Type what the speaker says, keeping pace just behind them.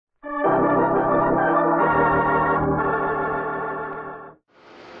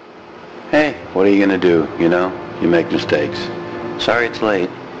Hey, what are you gonna do? You know, you make mistakes. Sorry it's late.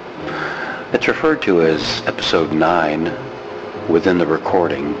 It's referred to as episode 9 within the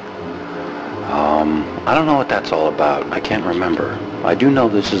recording. I don't know what that's all about. I can't remember. I do know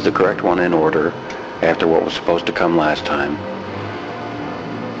this is the correct one in order after what was supposed to come last time.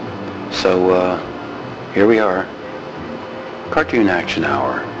 So, here we are. Cartoon Action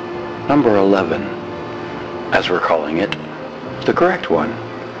Hour, number 11, as we're calling it. The correct one.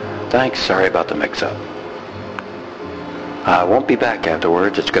 Thanks, sorry about the mix-up. I won't be back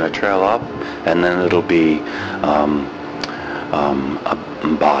afterwards. It's going to trail off, and then it'll be,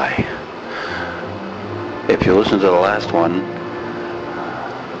 bye. If you listen to the last one,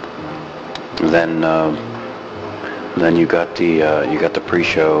 then you got the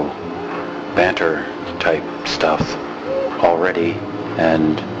pre-show banter type stuff already,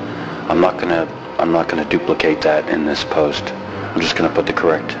 and I'm not gonna duplicate that in this post. I'm just gonna put the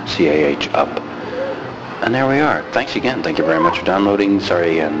correct CAH up. And there we are. Thanks again. Thank you very much for downloading.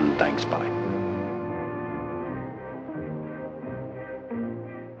 Sorry, and thanks. Bye.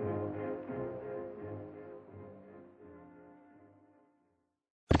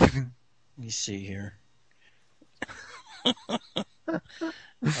 Let me see here. All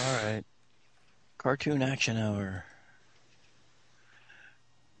right. Cartoon Action Hour.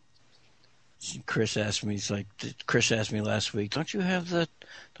 Chris asked me last week, don't you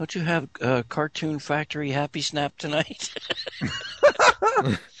have Cartoon Factory Happy Snap tonight?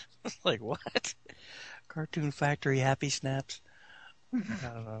 Like, what? Cartoon Factory Happy Snaps? I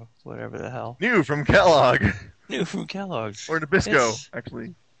don't know. Whatever the hell. New from Kellogg. New from Kellogg's. Or Nabisco,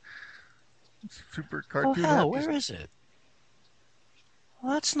 actually. Super cartoon. Oh, hell, where is it?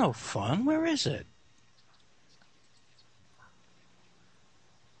 Well, that's no fun. Where is it?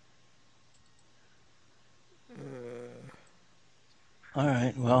 All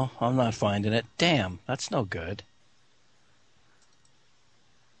right, well, I'm not finding it. Damn, that's no good.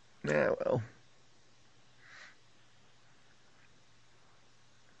 Yeah, well.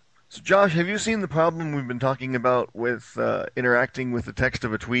 So, Josh, have you seen the problem we've been talking about with interacting with the text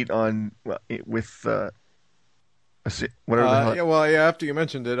of a tweet on whatever the hell? Yeah, well, yeah. After you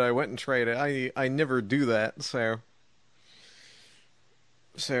mentioned it, I went and tried it. I never do that, so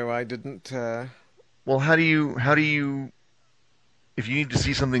I didn't. Well, how do you? If you need to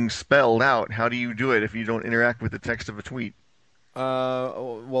see something spelled out, how do you do it if you don't interact with the text of a tweet?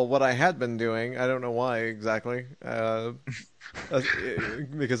 Well, what I had been doing, I don't know why exactly, because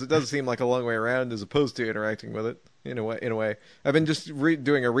it does seem like a long way around as opposed to interacting with it in a way. I've been just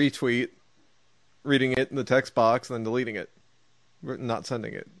doing a retweet, reading it in the text box, and then deleting it, not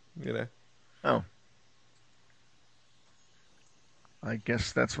sending it. You know. Oh. I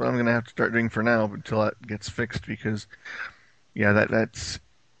guess that's what I'm going to have to start doing for now until that gets fixed, because, yeah, that's...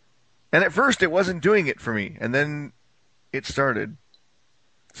 And at first it wasn't doing it for me, and then it started.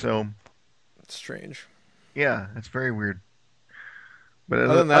 So... It's strange. Yeah, it's very weird. But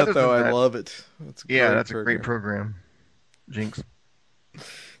other than that, I love it. That's a great program. Jinx.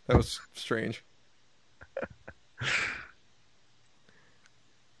 That was strange.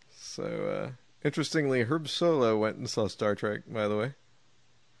 So, interestingly, Herb Solo went and saw Star Trek, by the way.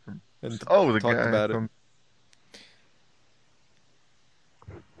 And the talked guy about it.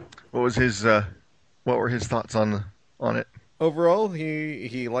 What was his? What were his thoughts on it? Overall,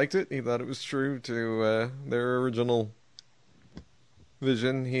 he liked it. He thought it was true to their original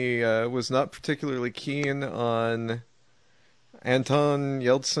vision. He was not particularly keen on Anton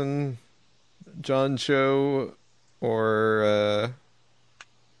Yeltsin, John Cho, or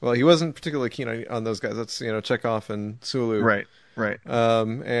well, he wasn't particularly keen on those guys. That's Chekhov and Sulu. Right.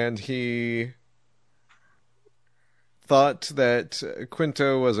 And he thought that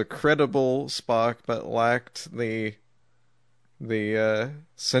Quinto was a credible Spock, but lacked the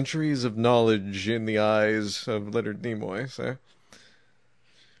centuries of knowledge in the eyes of Leonard Nimoy. So,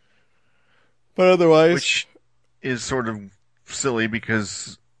 but otherwise, which is sort of silly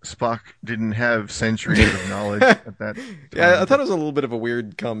because Spock didn't have centuries of knowledge at that time. Yeah, I thought it was a little bit of a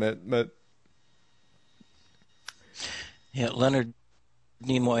weird comment, but yeah, Leonard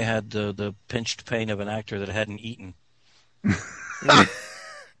Nimoy had the pinched pain of an actor that hadn't eaten. Yeah.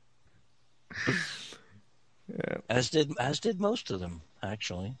 As did most of them,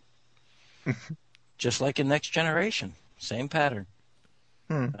 actually. Just like in Next Generation, same pattern.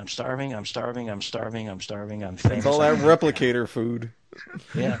 I'm starving. I'm famous. It's all that replicator food.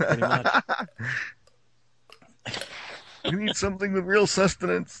 Yeah, pretty much. We need something with real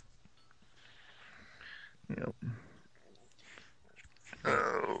sustenance. Yep.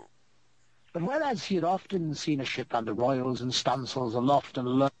 But whereas he had often seen a ship under royals and stansels aloft and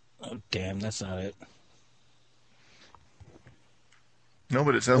alert Oh, damn, that's not it. No,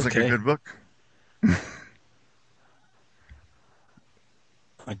 but it sounds like a good book.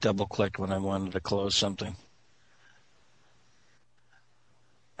 I double-clicked when I wanted to close something.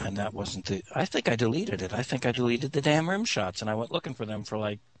 And that wasn't the... I think I deleted it. I think I deleted the damn rim shots, and I went looking for them for,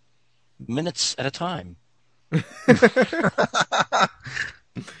 like, minutes at a time.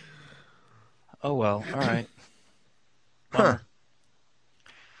 Oh, well, all right. Well,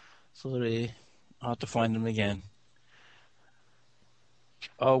 so I'll have to find them again.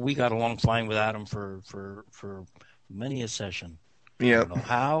 Oh, we got along fine without them for many a session. Yeah. I don't know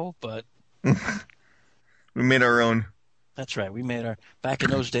how, but... We made our own. That's right. We made back in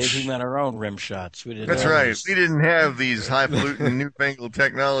those days, we made our own rim shots. We didn't. That's right. We didn't have these highfalutin newfangled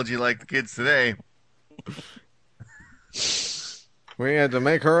technology like the kids today. We had to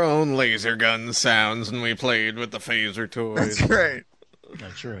make our own laser gun sounds, and we played with the phaser toys. That's right.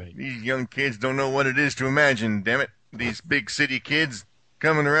 That's right. These young kids don't know what it is to imagine, damn it. These big city kids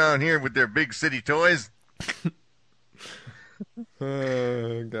coming around here with their big city toys.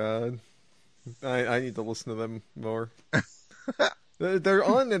 Oh, God. I need to listen to them more. They're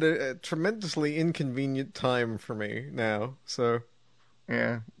on at a tremendously inconvenient time for me now, so...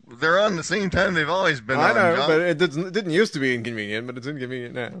 Yeah. They're on the same time they've always been on. I know, but it didn't used to be inconvenient, but it's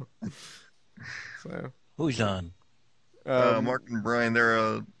inconvenient now. So Who's on? Mark and Brian, they're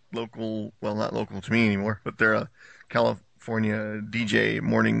a local, well, not local to me anymore, but they're a California DJ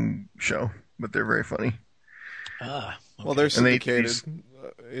morning show, but they're very funny. Ah. Okay. Well, they're syndicated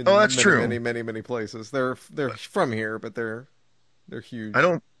in that's many, true. many places. They're from here, but they're huge. I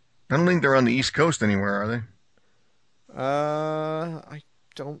don't think they're on the East Coast anywhere, are they? I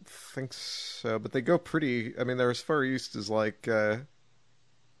don't think so, but they go pretty... I mean, they're as far east as, like,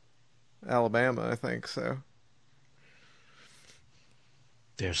 Alabama, I think, so...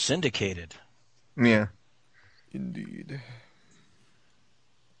 They're syndicated. Yeah. Indeed.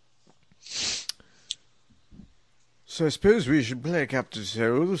 So I suppose we should play Captive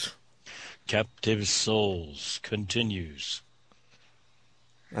Souls. Captive Souls continues.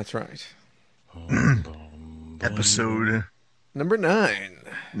 That's right. Episode... Number 9.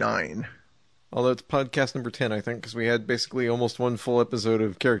 9. Although it's podcast number 10, I think, because we had basically almost one full episode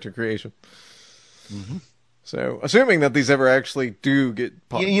of character creation. Mm-hmm. So, assuming that these ever actually do get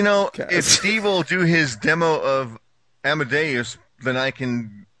podcast. You know, if Steve will do his demo of Amadeus, then I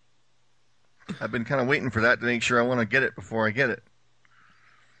can... I've been kind of waiting for that to make sure I want to get it before I get it.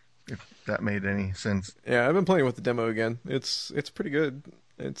 If that made any sense. Yeah, I've been playing with the demo again. It's pretty good.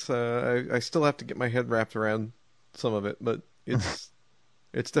 It's I still have to get my head wrapped around some of it, but it's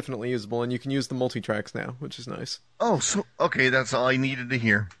definitely usable, and you can use the multi-tracks now, which is nice. Oh, so okay, that's all I needed to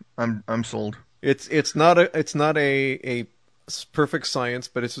hear. I'm sold. It's not a perfect science,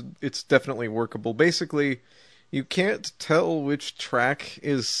 but it's definitely workable. Basically, you can't tell which track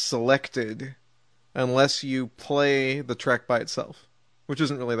is selected unless you play the track by itself, which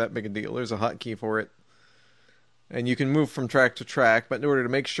isn't really that big a deal. There's a hotkey for it. And you can move from track to track, but in order to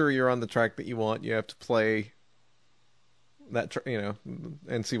make sure you're on the track that you want, you have to play that,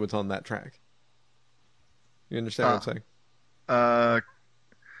 and see what's on that track. You understand what I'm saying?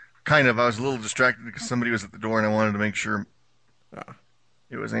 Kind of. I was a little distracted because somebody was at the door and I wanted to make sure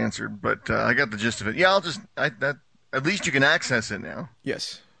it was answered, but I got the gist of it. Yeah, at least you can access it now.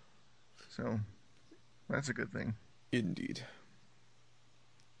 Yes. So, that's a good thing. Indeed.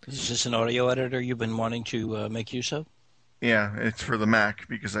 Is this an audio editor you've been wanting to make use of? Yeah, it's for the Mac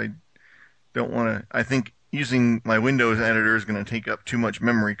because I don't want to... I think using my Windows editor is going to take up too much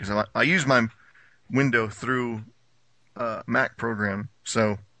memory because I use my window through Mac program,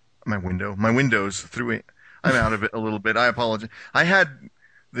 so... My Windows through it. I'm out of it a little bit. I apologize. I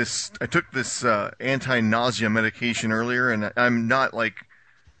took this anti-nausea medication earlier, and I'm not, like,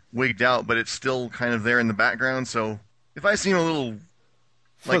 wigged out, but it's still kind of there in the background, so if I seem a little,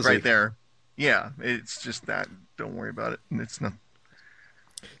 like, fuzzy. right there, yeah, it's just that. Don't worry about it. It's not...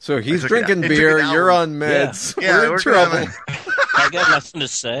 So he's drinking beer, you're on meds. Yeah, we're in trouble. I got nothing to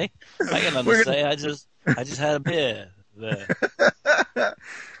say. I just had a beer there.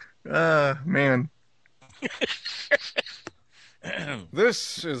 Man.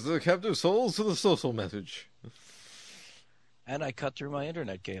 This is the Captive Souls to the social message. And I cut through my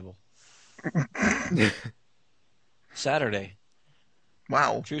internet cable. Saturday.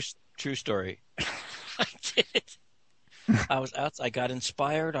 Wow. True story. I did it. I was out. I got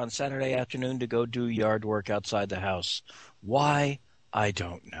inspired on Saturday afternoon to go do yard work outside the house. Why? I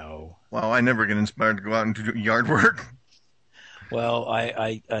don't know. Wow, I never get inspired to go out and do yard work.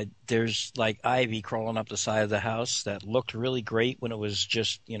 Well, there's like ivy crawling up the side of the house that looked really great when it was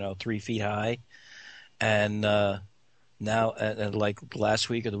just 3 feet high, and now like last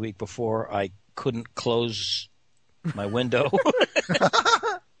week or the week before, I couldn't close my window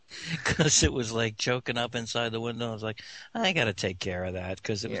because it was like choking up inside the window. I was like, I got to take care of that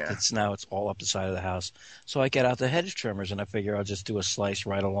because it's all up the side of the house. So I get out the hedge trimmers and I figure I'll just do a slice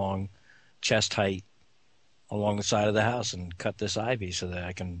right along chest height along the side of the house and cut this ivy so that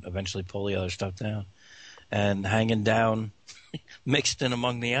I can eventually pull the other stuff down. And hanging down, mixed in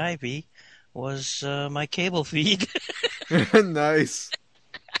among the ivy, was my cable feed. Nice.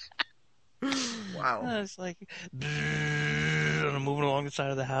 Wow. It's like, and I'm moving along the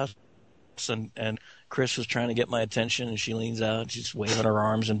side of the house, and Chris was trying to get my attention, and she leans out, she's waving her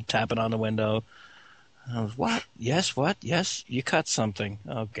arms and tapping on the window. And I was, what? Yes, what? Yes, you cut something.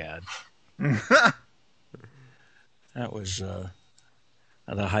 Oh, God. That was the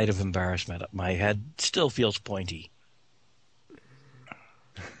height of embarrassment. My head still feels pointy.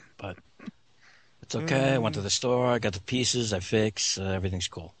 But it's okay. I went to the store. I got the pieces. I fixed. Everything's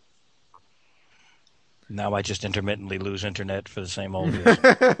cool. Now I just intermittently lose internet for the same old reason.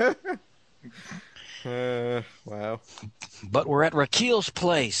 Wow. But we're at Raquel's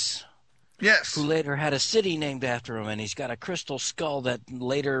place. Yes. Who later had a city named after him, and he's got a crystal skull that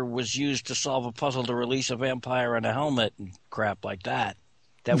later was used to solve a puzzle to release a vampire in a helmet and crap like that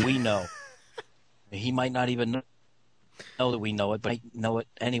we know. He might not even know that we know it, but I know it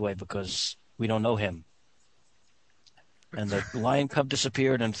anyway because we don't know him. And the lion cub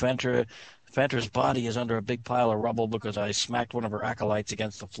disappeared, and Fantra's body is under a big pile of rubble because I smacked one of her acolytes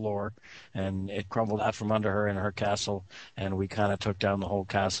against the floor, and it crumbled out from under her in her castle, and we kind of took down the whole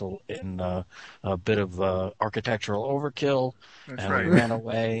castle in a bit of architectural overkill. That's and right. We ran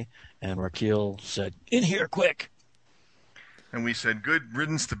away, and Raquel said, "In here, quick!" And we said, good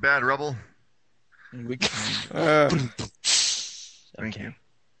riddance to bad rubble. And we Thank you.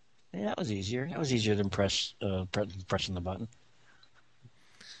 Yeah, that was easier. That was easier than pressing the button.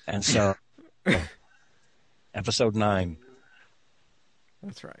 And so, episode 9.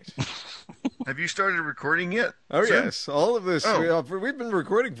 That's right. Have you started recording yet? Oh, sir? yes. All of this. Oh. We've been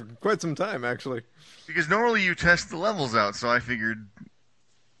recording for quite some time, actually. Because normally you test the levels out, so I figured...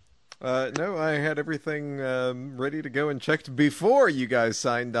 No, I had everything ready to go and checked before you guys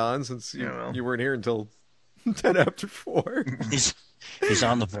signed on, since you weren't here until 10 after 4. He's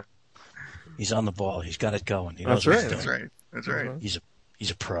on the ball. He's on the ball. He's got it going. He knows That's what he's right. doing. That's right.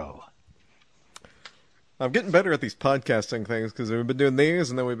 He's a pro. I'm getting better at these podcasting things because we've been doing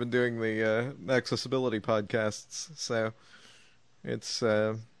these, and then we've been doing the accessibility podcasts. So it's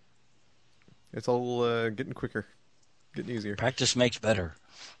all getting quicker, getting easier. Practice makes better.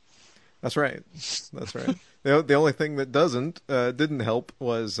 That's right. That's right. The only thing that didn't help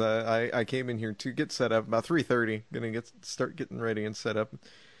was I came in here to get set up about 3:30, gonna start getting ready and set up.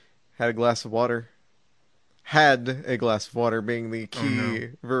 Had a glass of water. Had a glass of water being the key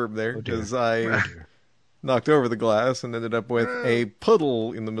verb there, because I knocked over the glass and ended up with a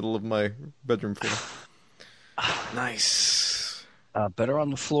puddle in the middle of my bedroom floor. Nice. Better on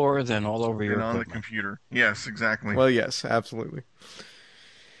the floor than all over your on equipment. the computer. Yes, exactly. Well, yes, absolutely.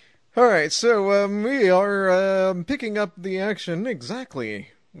 All right, so we are picking up the action exactly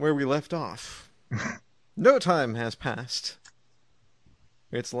where we left off. No time has passed.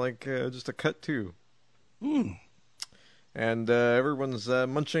 It's like just a cut to. And everyone's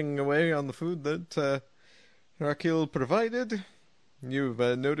munching away on the food that Raquel provided. You've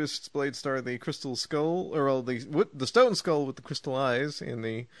noticed, BladeStar, the crystal skull, or the stone skull with the crystal eyes in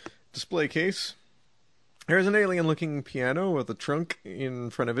the display case. There's an alien-looking piano with a trunk in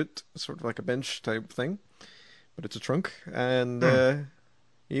front of it, sort of like a bench type thing, but it's a trunk. And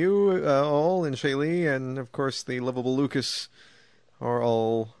you all, and Shaylee, and of course the lovable Lucas, are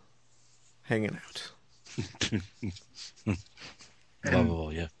all hanging out.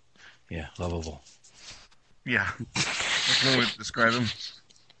 Lovable, yeah, lovable. Yeah, that's one way to describe him.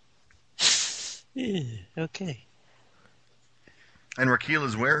 Yeah, okay. And Raquel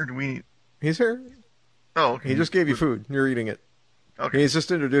is where? He's here. Oh, okay. He just gave you food. You're eating it. Okay. He's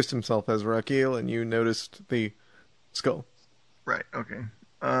just introduced himself as Raquel, and you noticed the skull. Right, okay.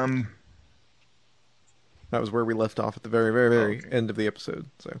 That was where we left off at the very, very, very end of the episode.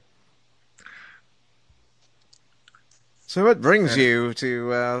 So what brings you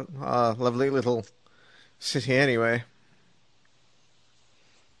to our lovely little city anyway?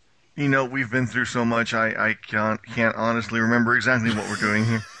 You know, we've been through so much, I can't honestly remember exactly what we're doing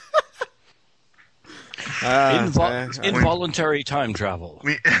here. Involuntary time travel.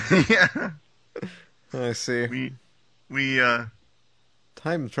 Yeah. I see. We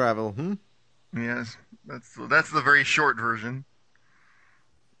Time travel, Yes, that's the very short version.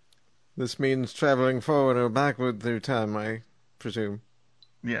 This means traveling forward or backward through time, I presume.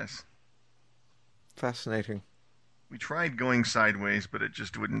 Yes. Fascinating. We tried going sideways, but it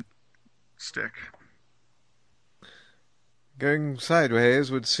just wouldn't stick. Going sideways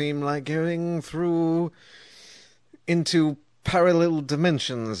would seem like going through into parallel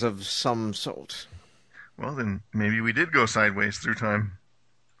dimensions of some sort. Well, then maybe we did go sideways through time.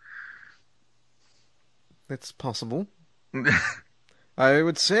 It's possible. I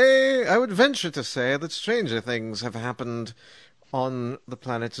would venture to say that stranger things have happened on the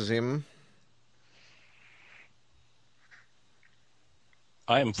planet Zim.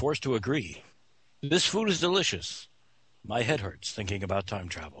 I am forced to agree. This food is delicious. My head hurts thinking about time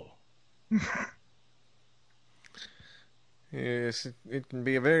travel. Yes, it can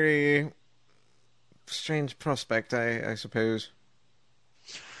be a very strange prospect, I suppose.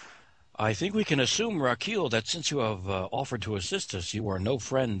 I think we can assume, Rakil, that since you have offered to assist us, you are no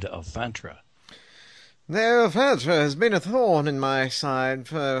friend of Fantra. No, Fantra has been a thorn in my side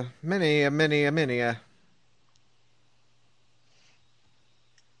for many a Many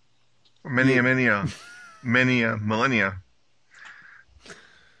a millennia.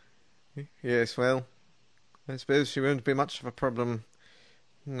 Yes, well, I suppose she won't be much of a problem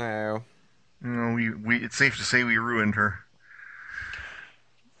now. No, it's safe to say we ruined her.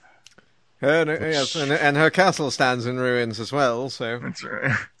 Yes, and her castle stands in ruins as well, so... That's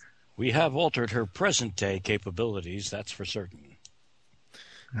right. We have altered her present-day capabilities, that's for certain.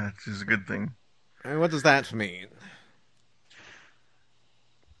 That is a good thing. What does that mean?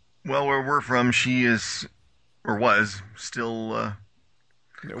 Well, where we're from, she is, or was, still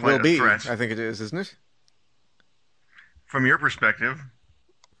quite Will a be, threat. I think it is, isn't it? From your perspective,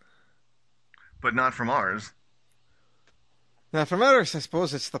 but not from ours. Now, from ours, I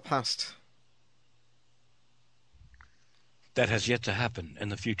suppose it's the past. That has yet to happen in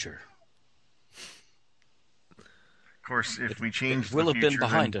the future. Of course, if we change It will the have future, been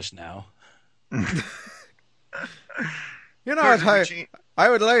behind us now. You know what I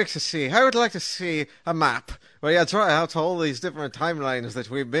would like to see? I would like to see a map where you draw out all these different timelines that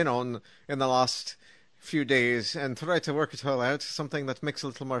we've been on in the last few days and try to work it all out, something that makes a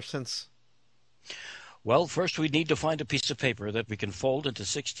little more sense. Well, first we need to find a piece of paper that we can fold into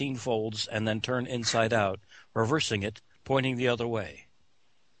 16 folds and then turn inside out, reversing it, pointing the other way.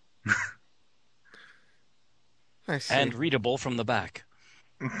 I see. And readable from the back.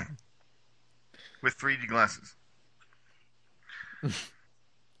 with 3D glasses.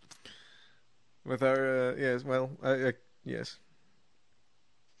 With our, yes, well, yes.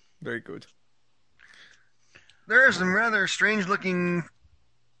 Very good. There are some rather strange-looking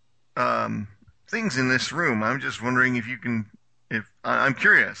things in this room. I'm just wondering if you can... I'm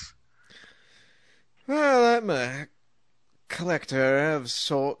curious. Well, I'm a collector of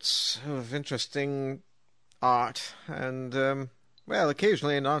sorts of interesting art, and, well,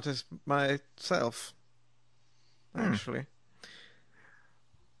 occasionally an artist myself, actually.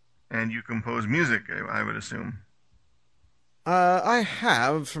 And you compose music, I would assume. I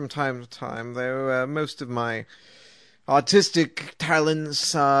have from time to time, though most of my artistic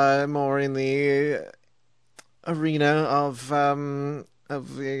talents are more in the arena of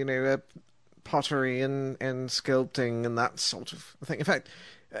pottery and sculpting and that sort of thing. In fact,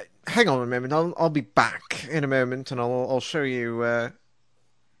 hang on a moment. I'll be back in a moment, and I'll show you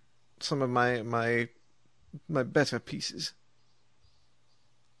some of my better pieces.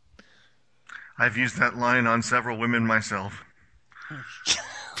 I've used that line on several women myself.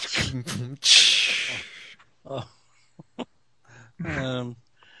 Oh.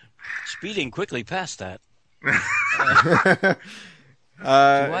 Speeding quickly past that. Do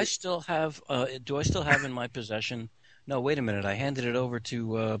I still have in my possession? No, wait a minute. I handed it over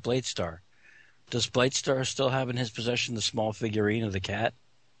to BladeStar. Does BladeStar still have in his possession the small figurine of the cat?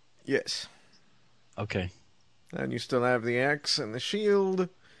 Yes. Okay. And you still have the axe and the shield.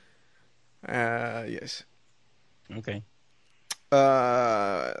 Yes. Okay.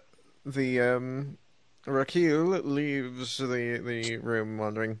 Rakil leaves the room,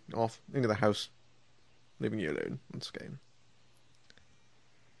 wandering off into the house, leaving you alone once again.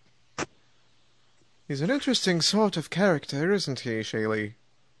 He's an interesting sort of character, isn't he, Shaylee?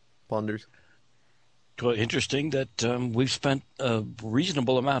 Ponders. Well, interesting that we've spent a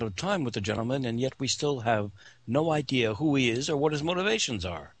reasonable amount of time with the gentleman, and yet we still have no idea who he is or what his motivations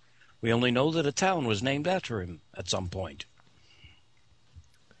are. We only know that a town was named after him at some point.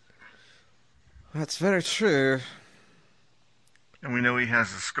 That's very true. And we know he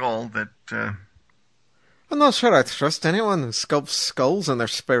has a skull that... I'm not sure I trust anyone who sculpts skulls in their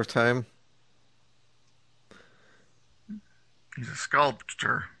spare time. He's a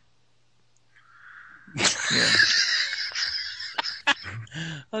sculptor. Yeah.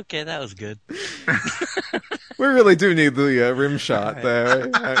 Okay, that was good. We really do need the rim shot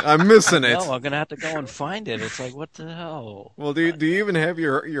there. I'm missing it. No, I'm gonna have to go and find it. It's like, what the hell? Well, do you even have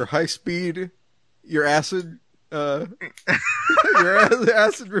your high speed, your acid, your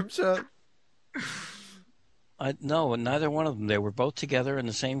acid rim shot? No, neither one of them. They were both together in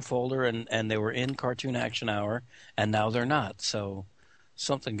the same folder, and they were in Cartoon Action Hour, and now they're not. So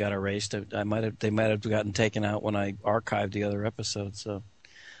something got erased. They might have gotten taken out when I archived the other episodes. So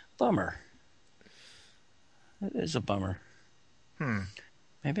bummer. It is a bummer.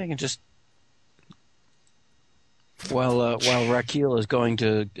 Maybe I can just while Raquel is going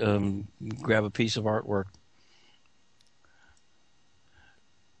to grab a piece of artwork,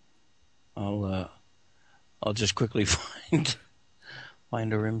 I'll just quickly find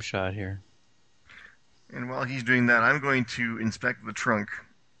a rim shot here. And while he's doing that, I'm going to inspect the trunk.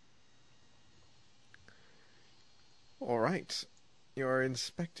 All right. You're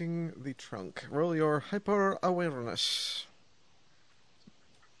inspecting the trunk. Roll your hyper-awareness.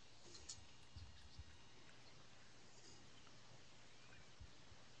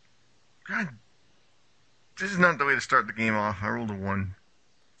 God, this is not the way to start the game off. I rolled a 1.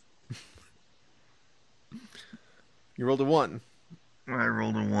 You rolled a 1. I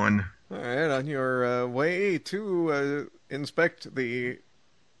rolled a 1. All right, on your way to inspect the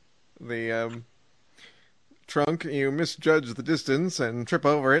trunk, you misjudge the distance and trip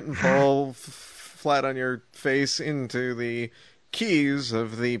over it and fall flat on your face into the keys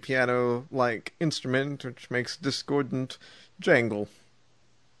of the piano-like instrument, which makes discordant jangle.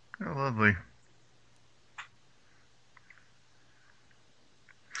 Oh, lovely.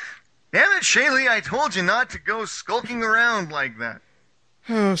 Damn it, Shaylee, I told you not to go skulking around like that.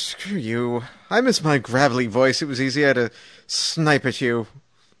 Oh, screw you. I miss my gravelly voice. It was easier to snipe at you.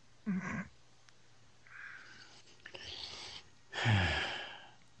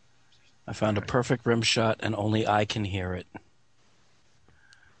 I found a perfect rim shot, and only I can hear it.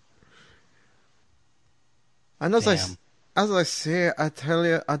 And as I say, I tell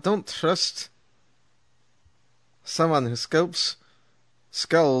you, I don't trust someone who sculpts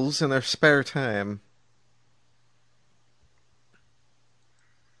skulls in their spare time.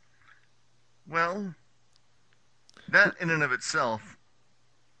 Well, that in and of itself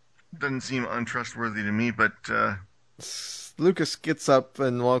doesn't seem untrustworthy to me, but Lucas gets up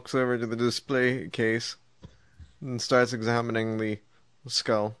and walks over to the display case and starts examining the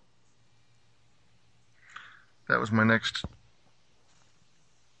skull. that was my next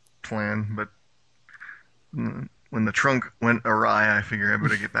plan, but when the trunk went awry, I figure I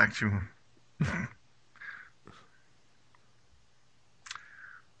better get back to him.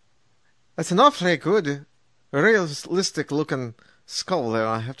 It's an awfully good, realistic-looking skull there,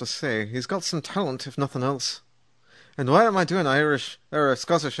 I have to say. He's got some talent, if nothing else. And why am I doing Irish, or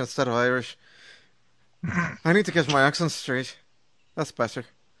Scottish instead of Irish? I need to get my accent straight. That's better.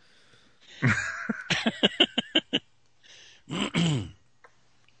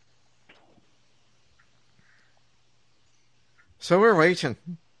 So we're waiting.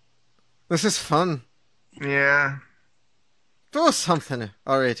 This is fun. Yeah. Do something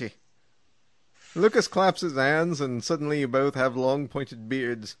already. Lucas claps his hands, and suddenly you both have long pointed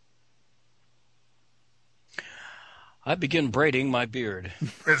beards. I begin braiding my beard.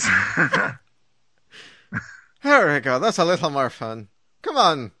 It's There we go, that's a little more fun. Come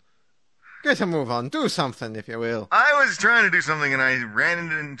on. Get a move on. Do something, if you will. I was trying to do something and I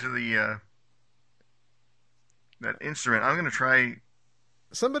ran into the that instrument. I'm gonna try.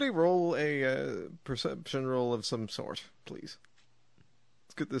 Somebody roll a perception roll of some sort, please.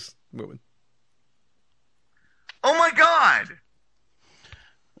 Let's get this moving. Oh my God!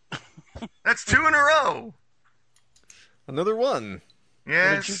 That's 2 in a row. Another one.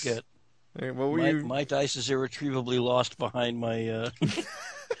 Yes. What did you get? Hey, what were My dice is irretrievably lost behind my...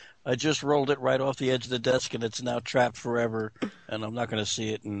 I just rolled it right off the edge of the desk, and it's now trapped forever, and I'm not going to see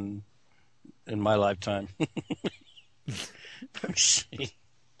it in my lifetime. Let's see.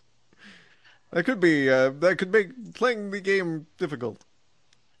 That could make playing the game difficult.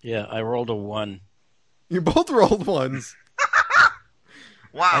 Yeah, I rolled a 1. You both rolled ones.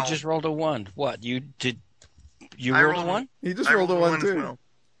 Wow. I just rolled a 1. What? You rolled a 1? He just rolled a one as too. well.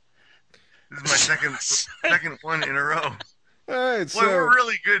 This is my second one in a row. All right, Boy, so we're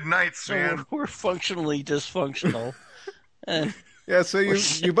really good knights, So man. we're functionally dysfunctional. And yeah, so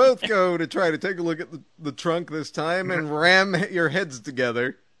you both go to try to take a look at the trunk this time and ram your heads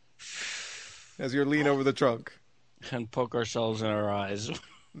together. as you lean over the trunk. And poke ourselves in our eyes.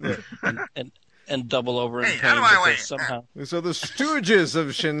 Yeah. and double over in Hey, pain how do I because win? somehow... So the Stooges of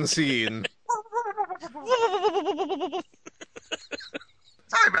Shinsen.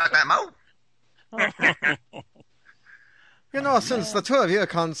 Sorry about that, Mo. You know, since the two of you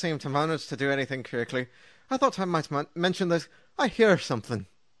can't seem to manage to do anything correctly, I thought I might mention that I hear something.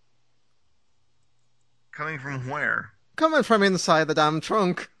 Coming from where? Coming from inside the damn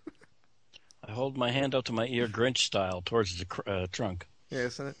trunk. I hold my hand out to my ear, Grinch style, towards the trunk.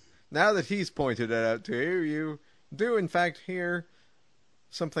 Yes, and now that he's pointed it out to you, you do in fact hear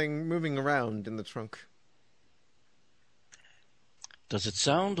something moving around in the trunk. Does it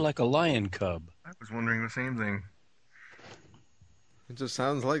sound like a lion cub? I was wondering the same thing. It just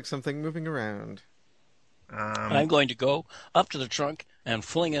sounds like something moving around. I'm going to go up to the trunk and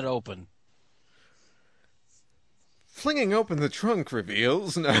fling it open. Flinging open the trunk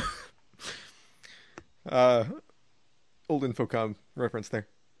reveals... No. Old Infocom reference there.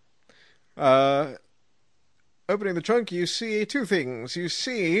 Opening the trunk, you see two things. You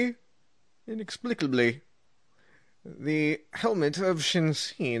see, inexplicably, the helmet of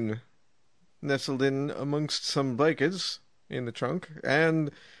Shinsen nestled in amongst some blankets in the trunk,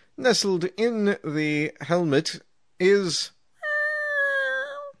 and nestled in the helmet is...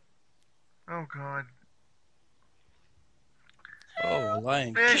 Oh, God. Oh, a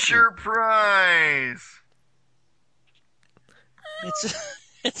lion Fisher Price! kitten.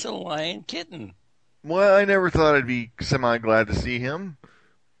 It's a lion kitten. Well, I never thought I'd be semi-glad to see him.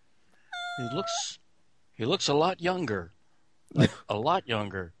 He looks a lot younger. Like, a lot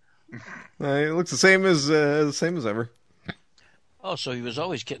younger. It looks the same as ever. Oh, so he was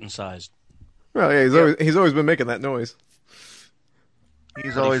always kitten-sized. Well, yeah, he's always been making that noise.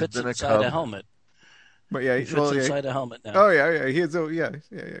 He's But always he fits been a inside cub. a helmet. But yeah, He fits inside a helmet now. Oh yeah. He's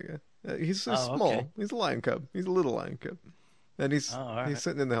he's small. Okay. He's a lion cub. He's a little lion cub, and he's right.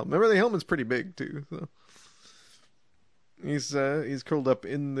 sitting in the helmet. Remember, the helmet's pretty big too. So he's curled up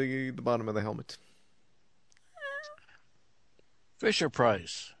in the bottom of the helmet. Fisher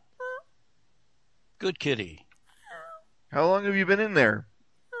Price. Good kitty. How long have you been in there?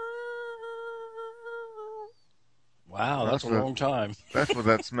 Wow, that's a long time. That's what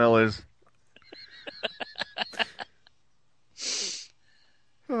that smell is.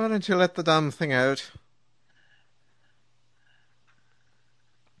 Why don't you let the damn thing out?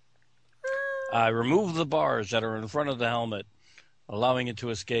 I remove the bars that are in front of the helmet, allowing it to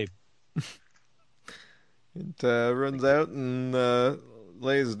escape. It runs out and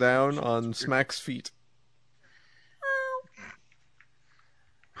lays down on Smack's feet.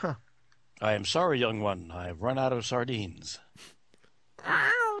 Huh. I am sorry, young one. I've run out of sardines.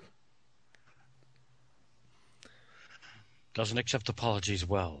 Doesn't accept apologies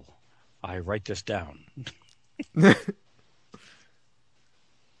well. I write this down.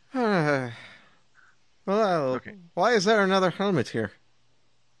 Well, Okay. Why is there another helmet here?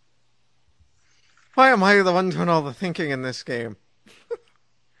 Why am I the one doing all the thinking in this game?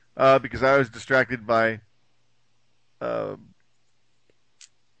 Because I was distracted by my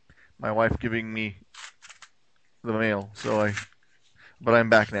wife giving me the mail, but I'm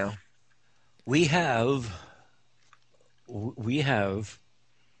back now. We have.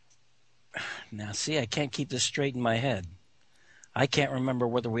 Now, see, I can't keep this straight in my head. I can't remember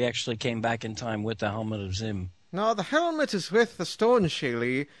whether we actually came back in time with the helmet of Zim. No, the helmet is with the stone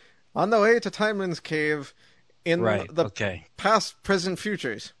Sheely on the way to Timelin's cave in the past, present,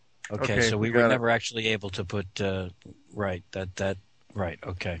 futures. Okay, so we were never actually able to put right.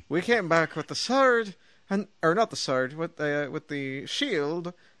 Okay. We came back with the sword, or not the sword, with the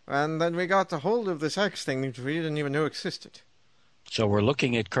shield, and then we got a hold of this X thing which we didn't even know existed. So we're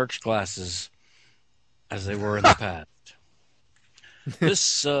looking at Kirk's glasses as they were in the past.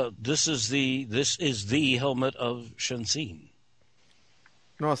 This is the helmet of Shinsen.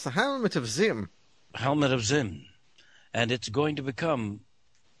 No, it's the helmet of Zim. Helmet of Zim, and it's going to become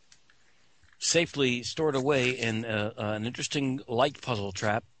safely stored away in an interesting light puzzle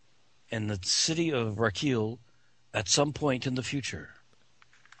trap in the city of Rakil at some point in the future.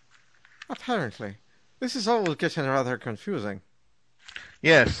 Apparently. This is all getting rather confusing.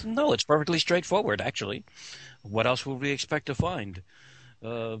 Yes. No, it's perfectly straightforward, actually. What else would we expect to find?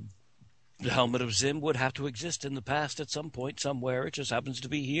 The helmet of Zim would have to exist in the past at some point, somewhere. It just happens to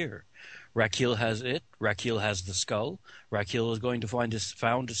be here. Rakil has it. Rakil has the skull. Rakil is going to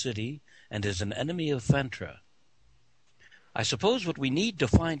found a city and is an enemy of Fentra. I suppose what we need to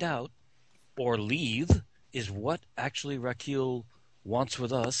find out, or leave, is what actually Rakil wants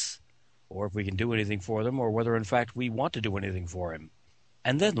with us, or if we can do anything for them, or whether in fact we want to do anything for him,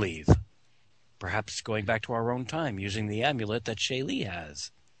 and then leave. Perhaps going back to our own time using the amulet that Shaylee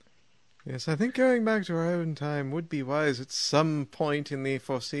has. Yes, I think going back to our own time would be wise at some point in the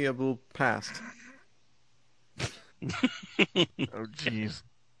foreseeable past. Oh, jeez.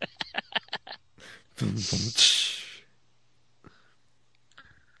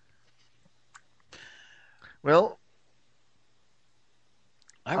 Well,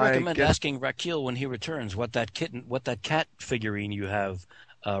 I recommend guess asking Rakil when he returns what that cat figurine you have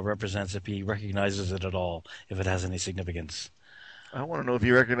represents, if he recognizes it at all, if it has any significance. I want to know if he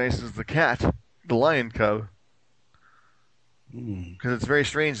recognizes the cat, the lion cub, because it's very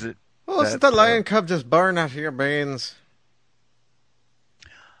strange that. Oh, isn't the lion cub just born out of your brains?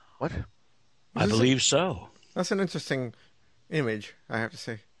 What? I believe so. That's an interesting image, I have to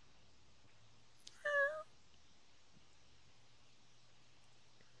say.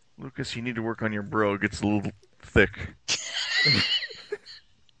 Lucas, you need to work on your brogue. It's a little thick.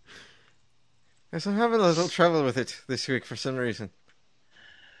 Yes, I'm having a little trouble with it this week for some reason.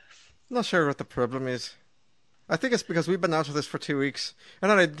 Not sure what the problem is. I think it's because we've been out of this for 2 weeks,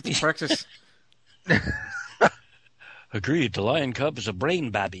 and I need to practice. Agreed, the lion cub is a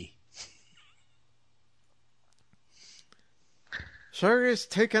brain babby. Sure is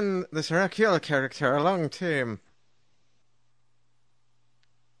taking this Rakil character a long time.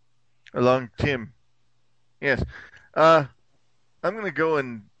 Along Tim. Yes. I'm going to go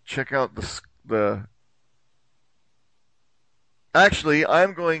and check out the... Actually,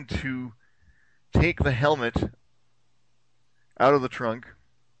 I'm going to take the helmet out of the trunk,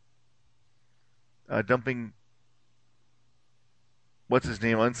 dumping... What's his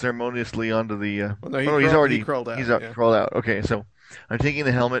name? Unceremoniously onto the... Well, no, he crawled out. He's out, yeah. crawled out. Okay, so I'm taking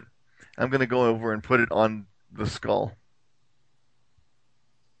the helmet. I'm going to go over and put it on the skull.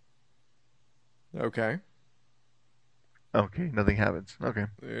 Okay. Okay, nothing happens. Okay.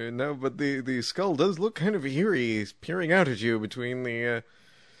 No, but the skull does look kind of eerie. He's peering out at you between the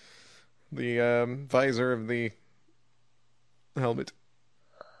visor of the helmet.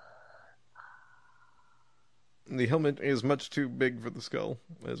 The helmet is much too big for the skull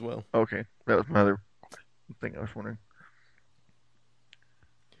as well. Okay, that was my other thing I was wondering.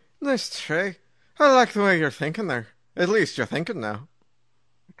 Nice try. I like the way you're thinking there. At least you're thinking now.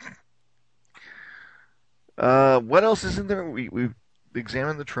 What else is in there? We've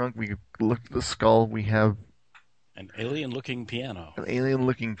examined the trunk. We looked at the skull. We have an alien-looking piano. An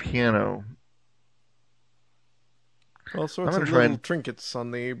alien-looking piano. All sorts of little trinkets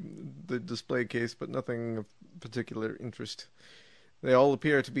on the display case, but nothing of particular interest. They all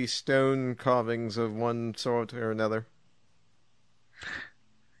appear to be stone carvings of one sort or another.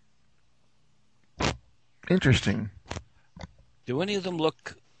 Interesting. Do any of them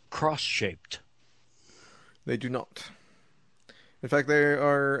look cross-shaped? They do not. In fact, they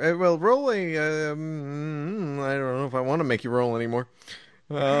are... well, roll a... I don't know if I want to make you roll anymore.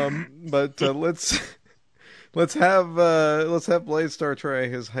 But let's have BladeStar try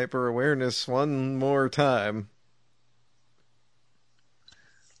his hyper awareness one more time.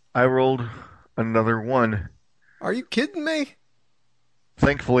 I rolled another 1. Are you kidding me?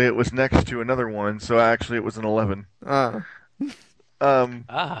 Thankfully, it was next to another 1, so actually it was an 11. Ah.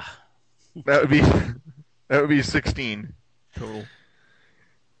 That would be 16 total.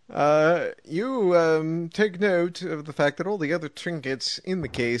 You take note of the fact that all the other trinkets in the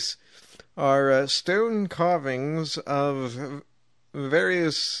case are stone carvings of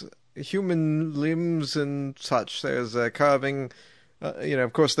various human limbs and such. There's a carving,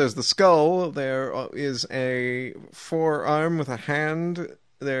 of course there's the skull. There is a forearm with a hand.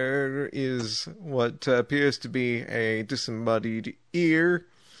 There is what appears to be a disembodied ear,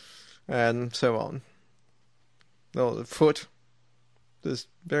 and so on. The foot. There's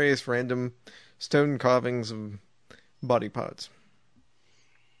various random stone carvings of body parts.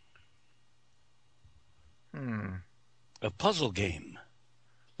 A puzzle game.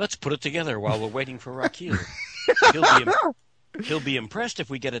 Let's put it together while we're waiting for Rakil. He'll be impressed if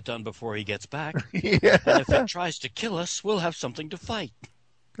we get it done before he gets back. Yeah. And if it tries to kill us, we'll have something to fight.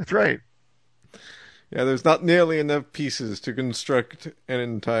 That's right. Yeah, there's not nearly enough pieces to construct an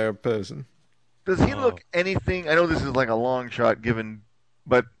entire person. Does he look anything... I know this is like a long shot given...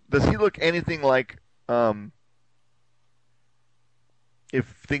 But does he look anything like... If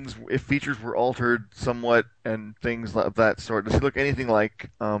features were altered somewhat and things of that sort, does he look anything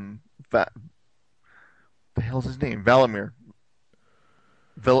like... the hell's his name? Valamir.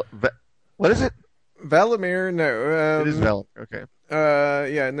 What is it? Valamir, no. It is Valamir, okay.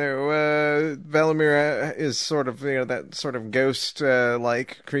 Valamir is sort of, that sort of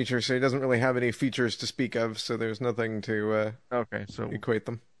ghost-like creature, so he doesn't really have any features to speak of, so there's nothing to okay, so equate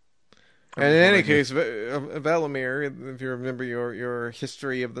them. And in any case, Valamir, if you remember your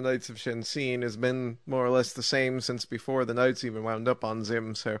history of the Knights of Shensin, has been more or less the same since before the Knights even wound up on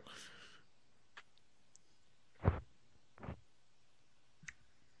Zim, so...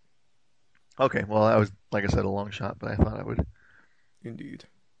 Okay, well, that was, like I said, a long shot, but I thought I would. Indeed.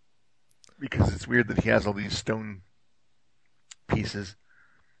 Because it's weird that he has all these stone pieces.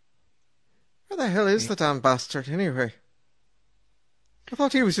 Where the hell is the damn bastard, anyway? I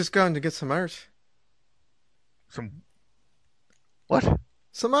thought he was just going to get some art. Some... What?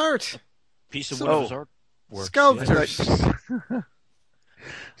 Some art! Piece of wood of his artwork. Sculptors!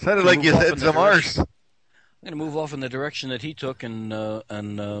 Sounded like you said some art. I'm going to move off in the direction that he took and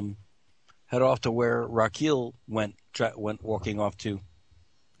head off to where Rakil went walking off to,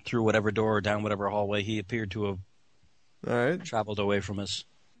 through whatever door or down whatever hallway he appeared to have Alright. traveled away from us.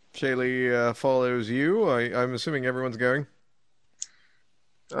 Shaylee follows you. I'm assuming everyone's going.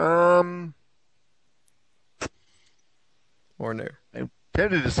 Or no? I'm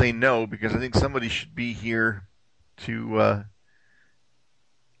tempted to say no, because I think somebody should be here to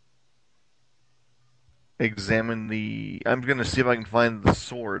examine the... I'm going to see if I can find the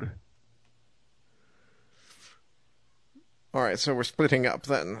sword. Alright, so we're splitting up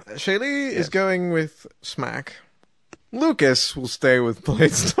then. Shaylee is going with Smack. Lucas will stay with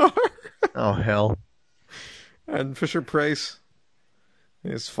BladeStar. Oh, hell. And Fisher-Price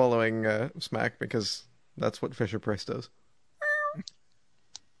is following Smack because that's what Fisher-Price does.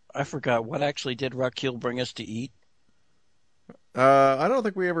 I forgot, what actually did Rakil bring us to eat? I don't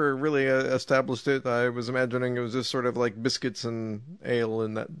think we ever really established it. I was imagining it was just sort of like biscuits and ale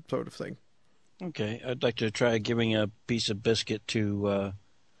and that sort of thing. Okay, I'd like to try giving a piece of biscuit to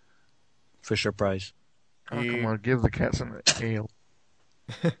Fisher-Price. Oh, come on, give the cat some ale.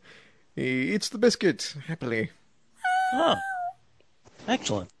 He eats the biscuit happily. Oh,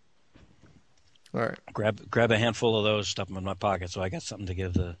 excellent. All right. Grab a handful of those, stuff them in my pocket, so I got something to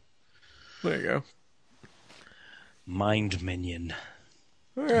give the... There you go. Mind minion.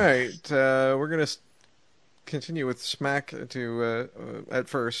 All right. We're going to continue with Smack at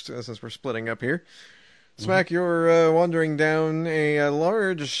first, since we're splitting up here. Smack, you're wandering down a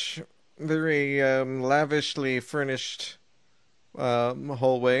large, very lavishly furnished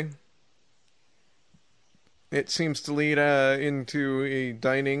hallway. It seems to lead into a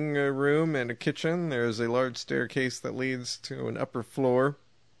dining room and a kitchen. There's a large staircase that leads to an upper floor.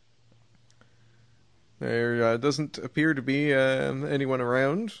 There doesn't appear to be anyone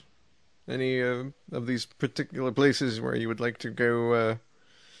around. Any of these particular places where you would like to go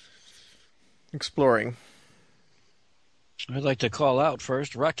exploring? I'd like to call out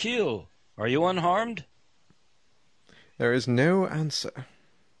first, Rakil, are you unharmed? There is no answer.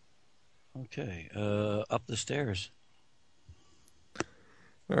 Okay, up the stairs.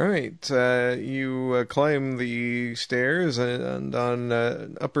 All right, you climb the stairs and on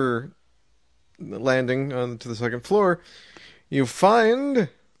upper landing onto the second floor, you find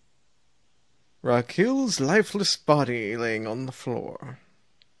Rakil's lifeless body laying on the floor.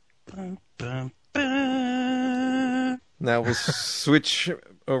 Bum, bum, bum. Now we'll switch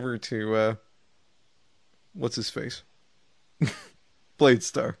over to what's his face?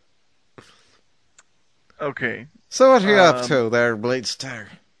 BladeStar. Okay. So what are you up to there, BladeStar?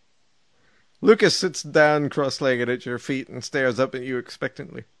 Lucas sits down cross-legged at your feet and stares up at you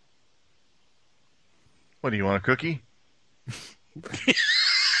expectantly. What, do you want a cookie?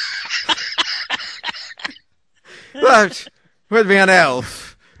 That would be an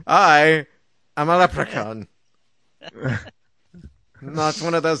elf. I am a leprechaun. Not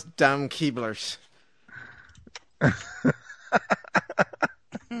one of those damn Keeblers.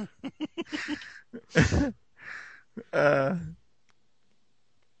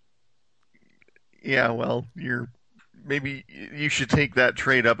 Yeah, well, maybe you should take that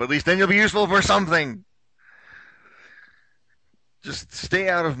trade up. At least then you'll be useful for something. Just stay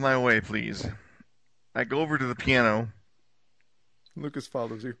out of my way, please. I go over to the piano. Lucas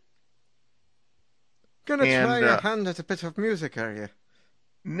follows you. Gonna try your hand at a bit of music, are you?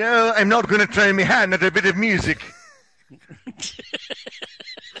 No, I'm not gonna try my hand at a bit of music.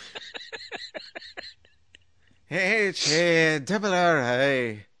 H-A-double-R-I.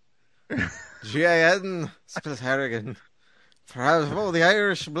 G-I-N, spelled Harrigan. Perhaps, the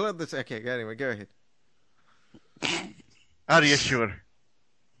Irish blood that's... Okay, anyway, go ahead. Are you sure?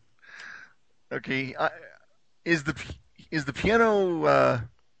 Okay, is the piano,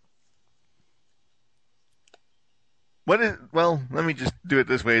 well, let me just do it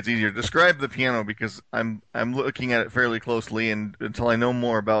this way, it's easier. Describe the piano, because I'm looking at it fairly closely, and until I know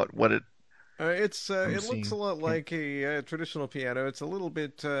more about what it It see. looks a lot like a traditional piano. It's a little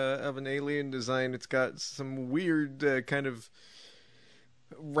bit of an alien design. It's got some weird kind of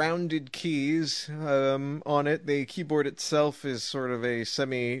rounded keys on it. The keyboard itself is sort of a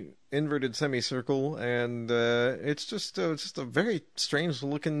inverted semicircle, and it's just a very strange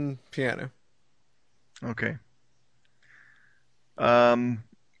looking piano. Okay. Does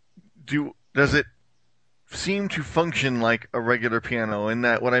it seem to function like a regular piano? In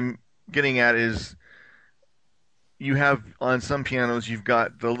that, what I'm getting at is, you have on some pianos, you've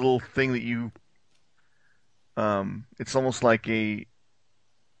got the little thing that it's almost like a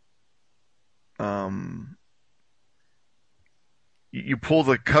you pull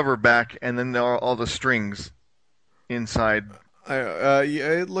the cover back, and then there are all the strings inside. Yeah,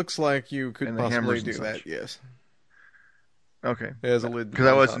 it looks like you could And the possibly hammers do and that. such. Yes, Okay. it has a lid. Because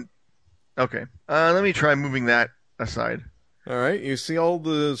I on wasn't. top. Okay. Let me try moving that aside. All right, you see all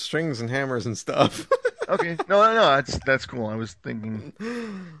the strings and hammers and stuff. Okay. No. That's cool. I was thinking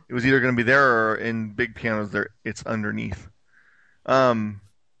it was either going to be there, or in big pianos it's underneath.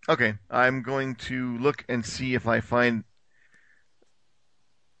 Okay. I'm going to look and see if I find.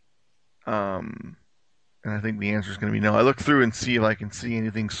 And I think the answer is going to be no. I look through and see if I can see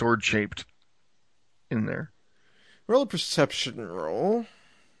anything sword shaped in there. Roll a perception roll.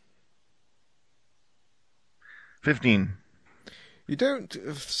 15. You don't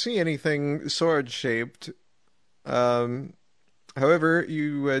see anything sword-shaped. However,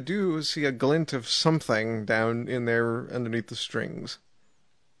 you do see a glint of something down in there underneath the strings.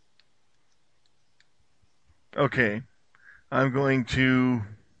 Okay. I'm going to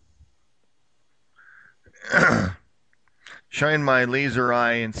shine my laser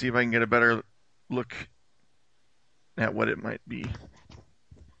eye and see if I can get a better look at what it might be.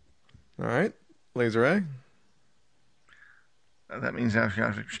 All right, laser eye. That means I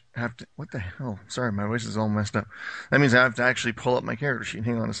have to. What the hell? Sorry, my voice is all messed up. That means I have to actually pull up my character sheet.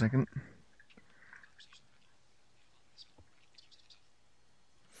 Hang on a second.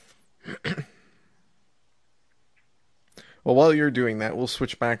 Well, while you're doing that, we'll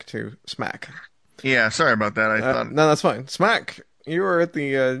switch back to Smack. Yeah, sorry about that. I thought. No, that's fine. Smack, you are at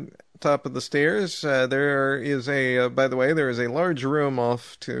the top of the stairs. There is by the way, there is a large room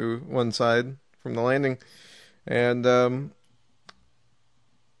off to one side from the landing, and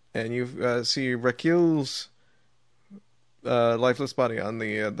you see Raquel's lifeless body on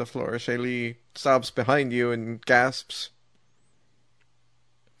the floor. Shaylee sobs behind you and gasps.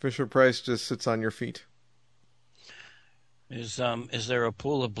 Fisher Price just sits on your feet. Is there a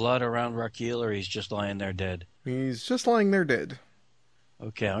pool of blood around Raquel, or he's just lying there dead? He's just lying there dead.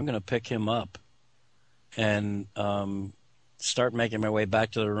 Okay, I'm going to pick him up and start making my way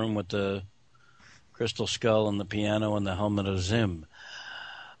back to the room with the crystal skull and the piano and the helmet of Zim.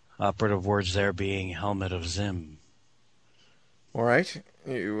 Operative words there being helmet of Zim. All right,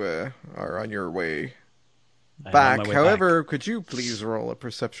 you are on your way I'm back. on my way However, back. could you please roll a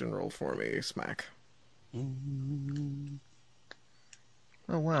perception roll for me, Smack?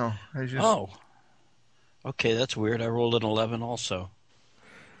 Oh wow! Oh, okay, that's weird. I rolled an 11 also.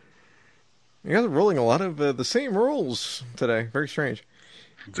 You guys are rolling a lot of the same rolls today. Very strange.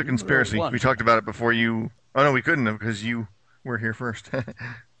 It's a conspiracy. One. We talked about it before you. Oh no, we couldn't have because you were here first.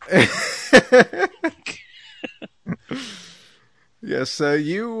 Yes,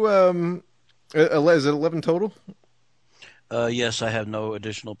 you is it 11 total? Yes, I have no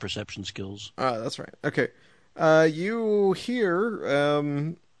additional perception skills. That's right. Okay. You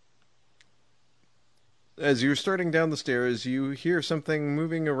hear as you're starting down the stairs, you hear something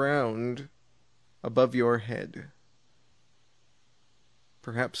moving around above your head.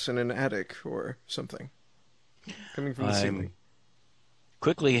 Perhaps in an attic or something. Coming from the ceiling.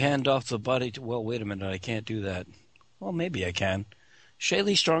 Quickly hand off the body to... Well, wait a minute, I can't do that. Well, maybe I can.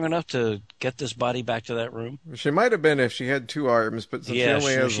 Shaylee strong enough to get this body back to that room? She might have been if she had two arms, but since she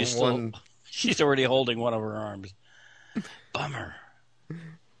only has one... She's already holding one of her arms. Bummer.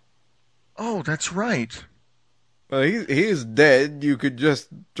 Oh, that's right. Well, he's dead. You could just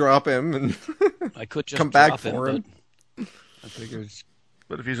drop him and I could just come drop back for him. But I figured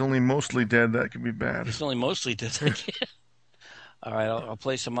But if he's only mostly dead, that could be bad. he's only mostly dead. All right, I'll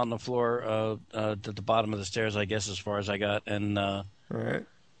place him on the floor at the bottom of the stairs, I guess, as far as I got. And all right,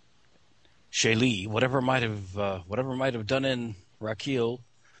 Shaylee, whatever might have done in Raquel,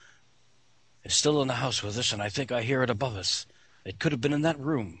 is still in the house with us, and I think I hear it above us. It could have been in that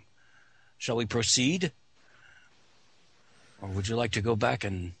room. Shall we proceed? Or would you like to go back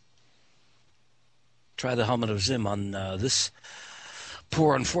and try the helmet of Zim on this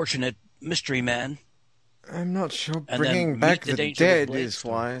poor, unfortunate mystery man? I'm not sure And bringing then back meet the the danger with dead is BladeStar.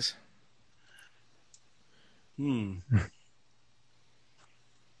 wise.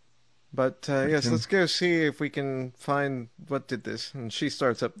 But yes, let's go see if we can find what did this. And she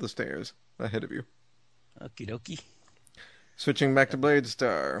starts up the stairs ahead of you. Okie dokie. Switching back to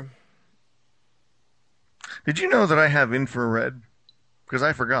BladeStar. Did you know that I have infrared? Because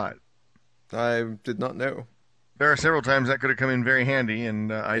I forgot. I did not know. There are several times that could have come in very handy,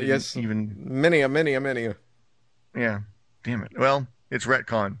 and I didn't even... Many a. Yeah, damn it. Well, it's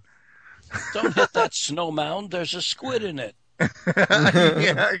retcon. Don't hit that snow mound. There's a squid in it.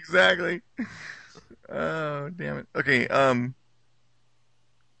 Yeah, exactly. Oh, damn it. Okay,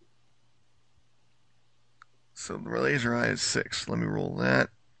 so the laser eye is 6. Let me roll that.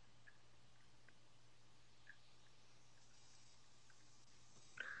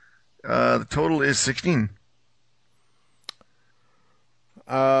 The total is 16.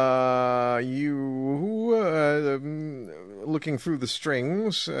 Looking through the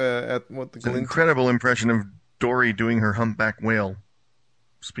strings at what the It's an glint... incredible impression of Dory doing her humpback whale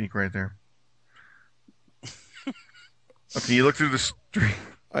speak right there. Okay, you look through the string.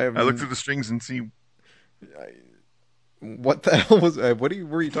 I look through the strings and see... What the hell was...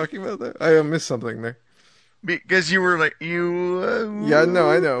 were you talking about there? I missed something there. Because you were like, Yeah, no,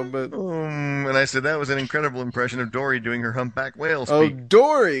 I know, but... and I said that was an incredible impression of Dory doing her humpback whale speak. Oh,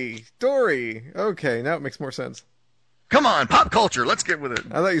 Dory! Okay, now it makes more sense. Come on, pop culture, let's get with it.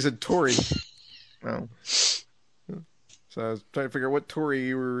 I thought you said Tory. Oh. So I was trying to figure out what Tory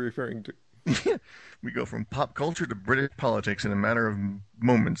you were referring to. We go from pop culture to British politics in a matter of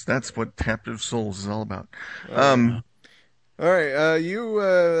moments. That's what Captive Souls is all about. All right, you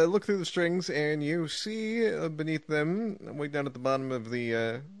look through the strings and you see beneath them, way down at the bottom of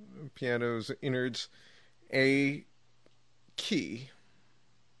the piano's innards, a key.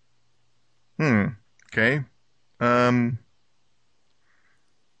 Okay. Can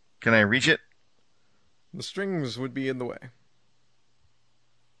I reach it? The strings would be in the way.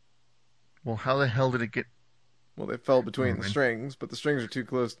 Well, how the hell did it get... Well, they fell between the strings, but the strings are too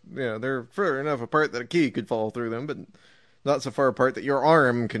close. You know, they're far enough apart that a key could fall through them, but not so far apart that your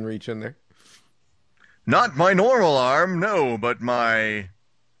arm can reach in there. Not my normal arm, no, but my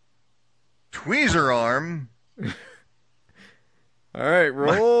tweezer arm. All right,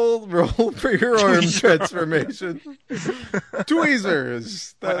 roll for your arm transformation.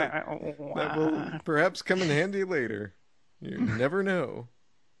 Tweezers. That will perhaps come in handy later. You never know.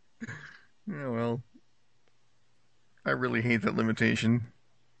 Yeah, well, I really hate that limitation.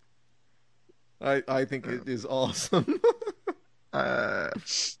 I think it is awesome. I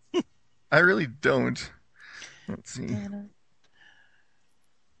really don't. Let's see.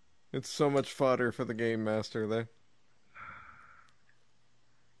 It's so much fodder for the game master there.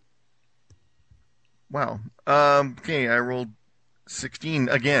 Wow. Okay, I rolled 16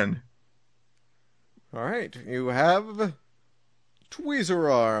 again. All right, you have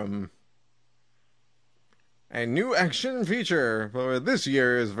Tweezer Arm. A new action feature for this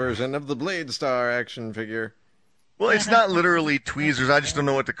year's version of the BladeStar action figure. Well, it's not literally tweezers. I just don't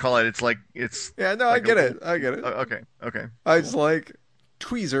know what to call it. It's. Yeah, no, like I get it. Okay. It's like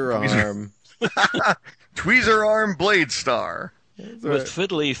Tweezer Arm. Tweezer Arm BladeStar. With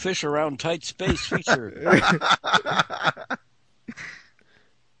fiddly fish around tight space feature.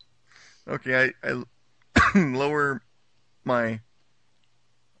 Okay, I lower my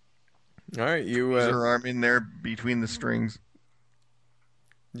all right, you tweezer arm in there between the strings.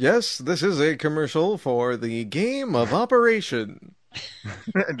 Yes, this is a commercial for the game of Operation.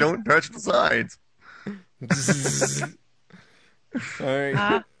 Don't touch the sides. All right.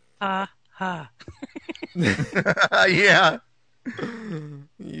 Ha, ha, ha. Yeah.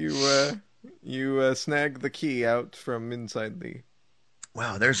 You snag the key out from inside the...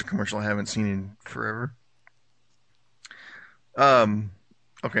 Wow, there's a commercial I haven't seen in forever.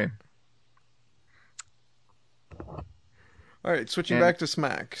 Okay. All right, switching back to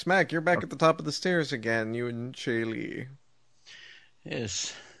Smack. Smack, you're back at the top of the stairs again, you and Shaylee.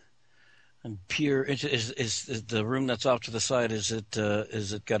 Yes. And peer is the room that's off to the side. Is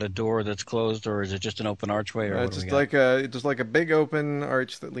it got a door that's closed, or is it just an open archway? Or just like a big open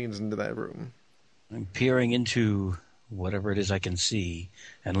arch that leads into that room. I'm peering into whatever it is I can see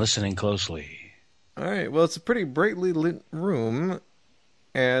and listening closely. All right. Well, it's a pretty brightly lit room,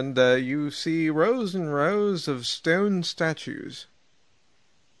 and you see rows and rows of stone statues.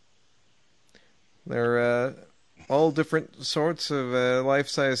 They're all different sorts of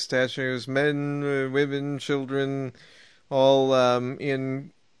life-size statues, men, women, children, all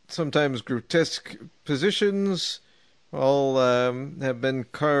in sometimes grotesque positions, all have been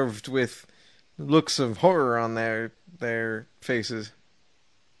carved with looks of horror on their faces.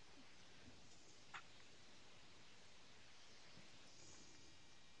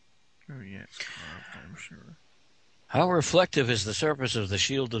 Oh, yeah, it's carved, I'm sure. How reflective is the surface of the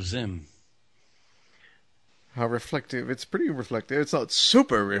Shield of Zim? How reflective? It's pretty reflective. It's not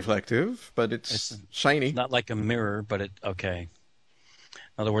super reflective, but it's shiny. It's not like a mirror, but okay.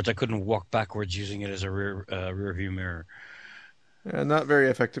 In other words, I couldn't walk backwards using it as a rear view mirror. Not very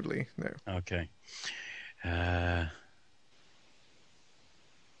effectively, no. Okay.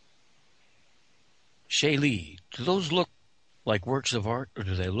 Shaylee, do those look like works of art, or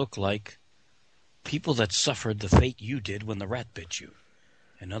do they look like people that suffered the fate you did when the rat bit you?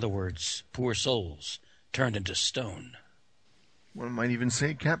 In other words, poor souls turned into stone. One might even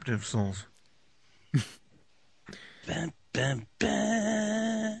say captive souls. Bam, bam,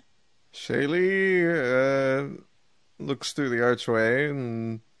 bam. Shaylee looks through the archway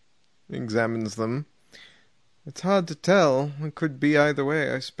and examines them. It's hard to tell. It could be either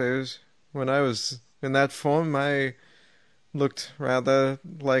way, I suppose. When I was in that form, I looked rather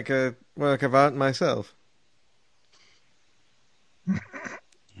like a work of art myself.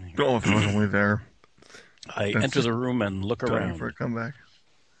 Oh, if I was only there. I enter the room and look around. For a comeback.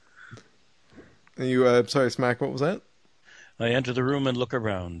 You, sorry, Smack, what was that? I enter the room and look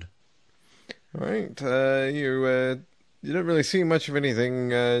around. All right. You don't really see much of anything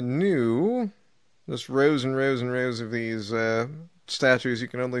new. Just rows and rows and rows of these statues. You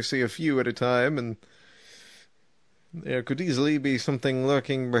can only see a few at a time, and there could easily be something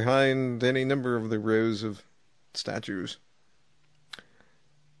lurking behind any number of the rows of statues.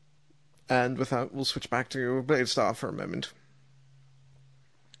 And with that, we'll switch back to BladeStar for a moment.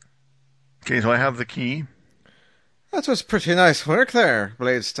 Okay, so I have the key. That was pretty nice work there,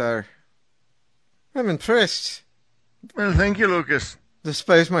 BladeStar. I'm impressed. Well, thank you, Lucas.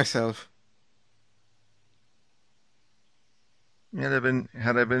 Despite myself. Had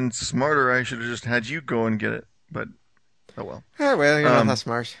I been smarter, I should have just had you go and get it. But, oh well. Oh, well, you're not that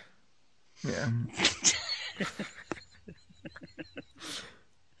smart. Yeah.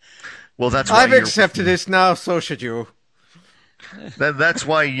 Well, that's why I've accepted it now, so should you. That's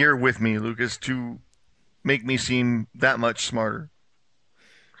why you're with me, Lucas, to make me seem that much smarter.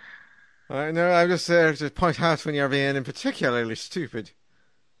 I know, I'm just there to point out when you're being particularly stupid.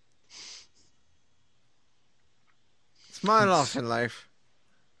 It's my lot in life.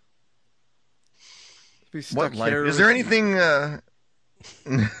 Be stuck What life? here. Is there anything?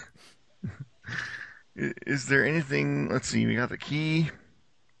 Is there anything? Let's see. We got the key.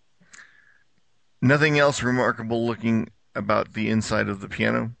 Nothing else remarkable looking about the inside of the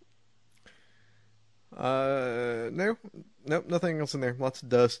piano? No. Nope, nothing else in there. Lots of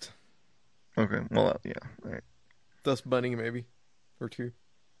dust. Okay, well, yeah. All right. Dust bunny, maybe. Or two.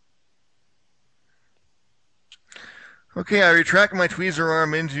 Okay, I retract my tweezer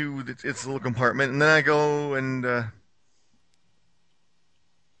arm into its little compartment, and then I go and...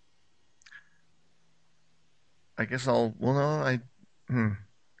 I guess I'll... Well, no,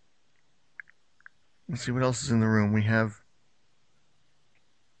 Let's see what else is in the room. We have...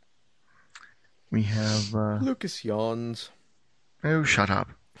 Lucas yawns. Oh, shut up.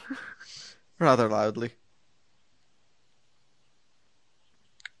 Rather loudly.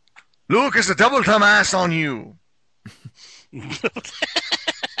 Lucas, a double thumb ass on you!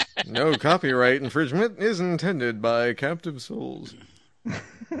 No copyright infringement is intended by captive souls.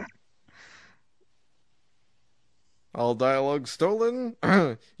 All dialogue stolen,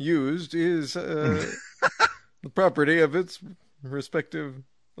 used, is the property of its respective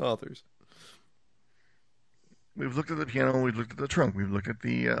authors. We've looked at the piano, we've looked at the trunk, we've looked at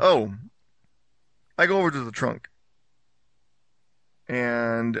the... I go over to the trunk.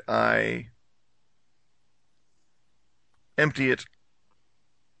 And I empty it.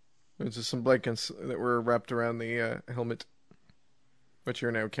 There's just some blankets that were wrapped around the helmet, which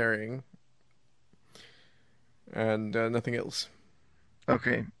you're now carrying. And nothing else.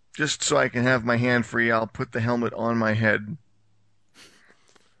 Okay. Just so I can have my hand free, I'll put the helmet on my head.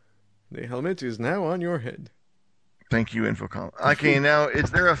 The helmet is now on your head. Thank you, Infocom. Okay, now,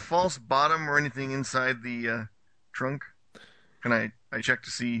 is there a false bottom or anything inside the trunk? Can I check to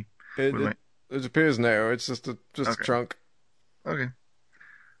see? It appears no. It's just a trunk. Okay.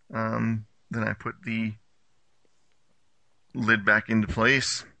 Then I put the lid back into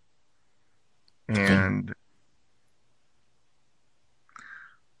place. And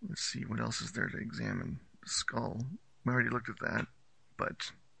let's see, what else is there to examine? The skull. We already looked at that,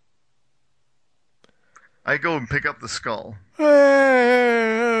 but I go and pick up the skull.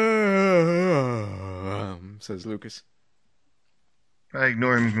 Says Lucas. I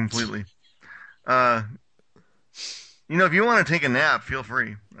ignore him completely. If you want to take a nap, feel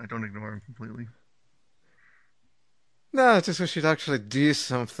free. I don't ignore him completely. No, I just wish you'd actually do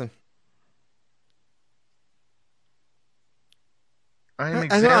something. I'm And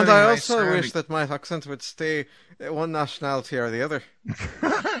examining I my also wish surroundings. that my accent would stay one nationality or the other.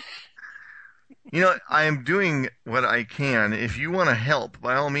 I am doing what I can. If you want to help,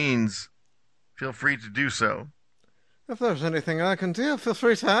 by all means, feel free to do so. If there's anything I can do, feel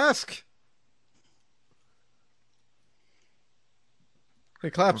free to ask. He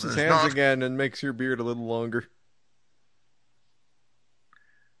claps Well, his there's hands not. again and makes your beard a little longer.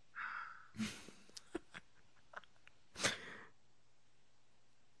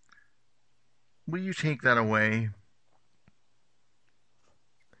 Will you take that away?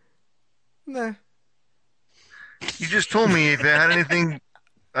 Nah. You just told me if I had anything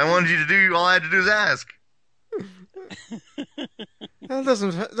I wanted you to do, all I had to do is ask. Well,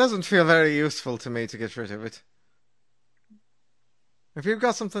 it doesn't feel very useful to me to get rid of it. If you've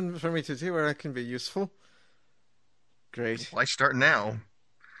got something for me to do where I can be useful, great. Well, I start now.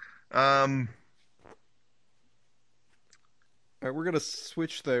 Um, We're gonna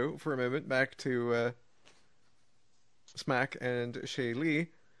switch though for a moment back to Smack and Shay Lee.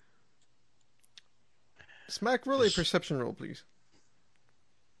 Smack, roll a perception roll, please.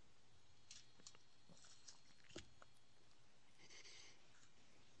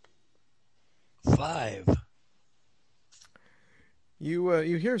 Five. You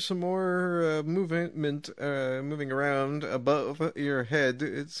hear some more movement moving around above your head.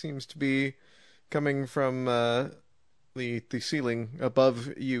 It seems to be coming from the ceiling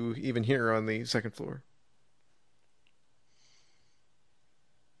above you, even here on the second floor.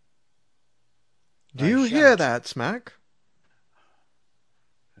 Do you hear that, Smack?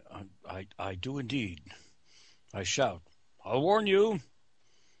 I do indeed. I shout. I'll warn you.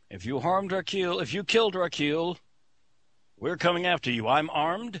 If you killed Rakil, we're coming after you. I'm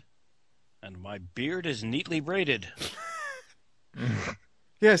armed, and my beard is neatly braided.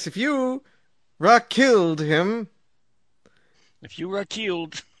 Yes, if you killed him. If you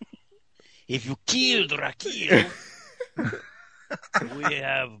killed Rakil, we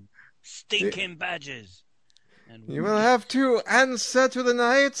have stinking badges. And You will have to answer to the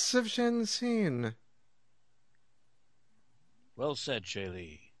Knights of Shensin. Well said,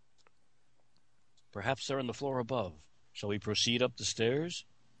 Shaylee. Perhaps they're on the floor above. Shall we proceed up the stairs?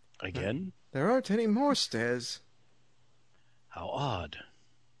 Again? There aren't any more stairs. How odd.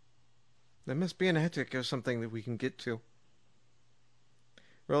 There must be an attic or something that we can get to.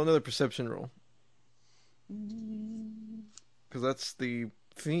 Roll another perception roll. Because that's the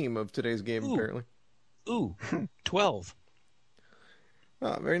theme of today's game, apparently. Ooh, 12.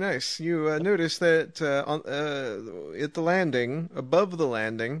 Ah, very nice. You notice that at the landing, above the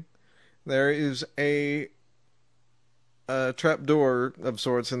landing, there is a trap door of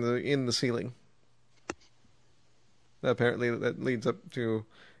sorts in the ceiling. Apparently, that leads up to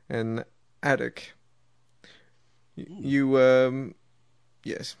an attic.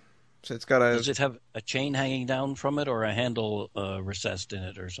 Yes. So it's got a. Does it have a chain hanging down from it, or a handle recessed in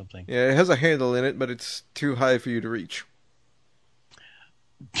it, or something? Yeah, it has a handle in it, but it's too high for you to reach.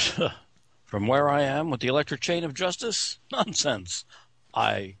 From where I am with the electric chain of justice? Nonsense.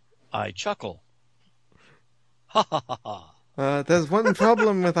 I chuckle. Ha ha ha ha. There's one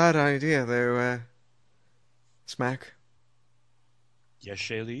problem with that idea, though, Smack. Yes,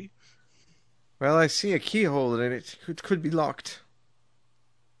 Shaylee? Well, I see a keyhole in it. It could be locked.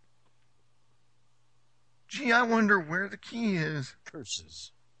 Gee, I wonder where the key is.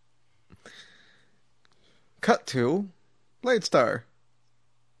 Curses. Cut to BladeStar.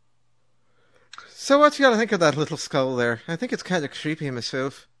 So what you gotta think of that little skull there? I think it's kind of creepy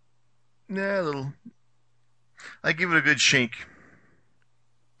myself. Yeah, a little. I give it a good shake.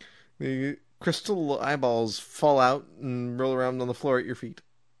 The crystal eyeballs fall out and roll around on the floor at your feet.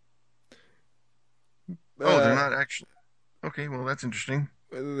 Oh, they're not actually. Okay, well, that's interesting.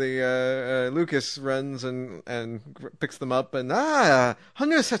 The Lucas runs and picks them up and a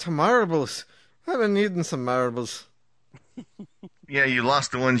new set of marbles. I've been needing some marbles. Yeah, you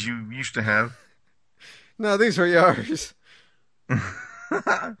lost the ones you used to have. No, these are yours.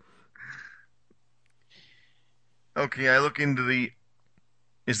 Okay, I look into the.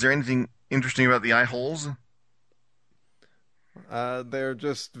 Is there anything interesting about the eye holes? They're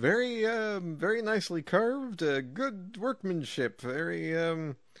just very nicely carved. Good workmanship. Very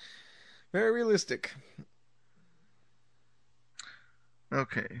realistic.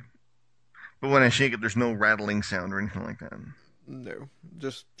 Okay. But when I shake it, there's no rattling sound or anything like that. No,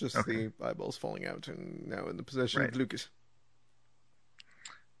 just Okay. the eyeballs falling out and now in the possession Right. of Lucas.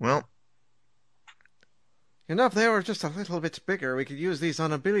 Well, You know, if they were just a little bit bigger, we could use these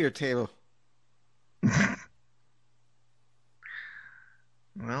on a billiard table.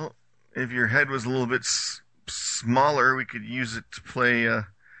 well, if your head was a little bit smaller, we could use it to play, to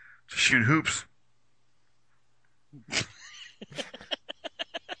shoot hoops.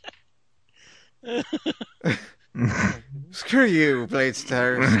 Screw you,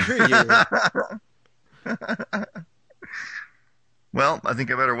 BladeStar. Screw you. Well, I think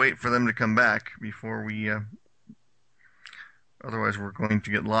I better wait for them to come back before we, otherwise we're going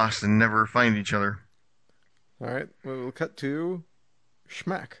to get lost and never find each other. All right, we'll cut to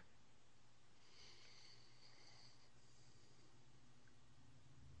Smack.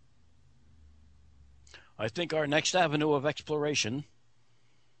 I think our next avenue of exploration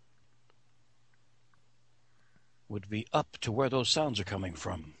would be up to where those sounds are coming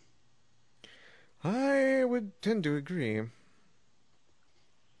from. I would tend to agree.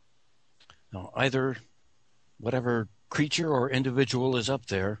 Now, either whatever creature or individual is up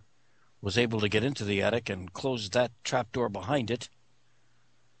there was able to get into the attic and close that trapdoor behind it,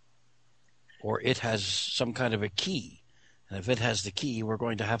 or it has some kind of a key. And if it has the key, we're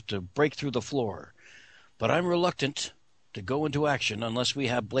going to have to break through the floor. But I'm reluctant to go into action unless we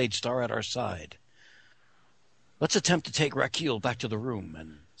have BladeStar at our side. Let's attempt to take Rakeel back to the room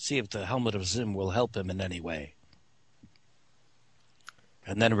and see if the helmet of Zim will help him in any way.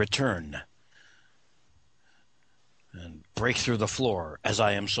 And then return and break through the floor, as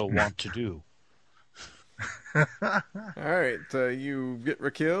I am so wont to do. All right, you get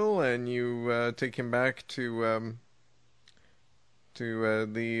Rakeel and you take him back to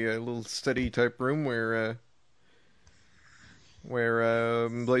the little study type room where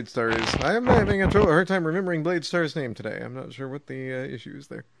BladeStar is. I'm having a hard time remembering BladeStar's name today. I'm not sure what the issue is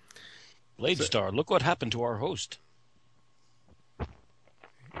there. BladeStar, look what happened to our host.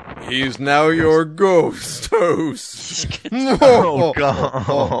 He's now your ghost host. Oh,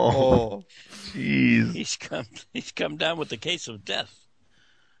 God. Jeez. He's come down with the case of death.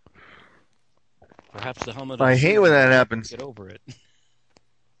 Perhaps the helmet. I hate when that happens. Get over it.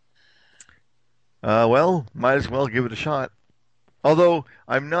 Well, might as well give it a shot. Although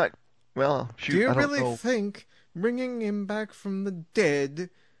I'm not. Well, shoot. Do you I don't really know. think bringing him back from the dead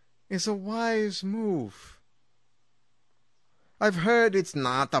is a wise move? I've heard it's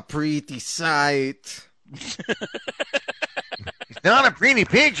not a pretty sight. It's not a pretty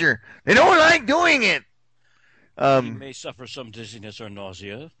picture. They don't like doing it. He may suffer some dizziness or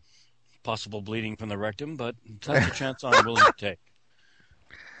nausea, possible bleeding from the rectum, but that's a chance I'm willing to take.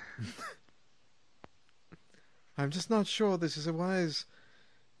 I'm just not sure this is a wise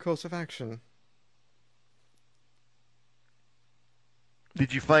course of action.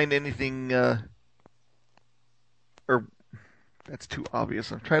 Did you find anything? Or that's too obvious.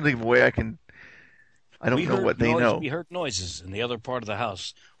 I'm trying to think of a way I can. I don't know what they know. We heard noises in the other part of the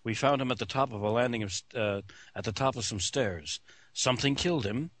house. We found him at the top of a landing at the top of some stairs. Something killed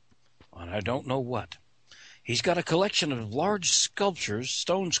him, and I don't know what. He's got a collection of large sculptures,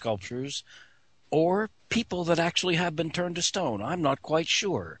 stone sculptures, or people that actually have been turned to stone. I'm not quite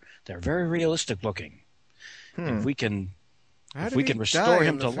sure. They're very realistic looking. If we can restore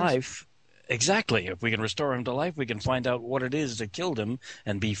him to life. Exactly. If we can restore him to life, we can find out what it is that killed him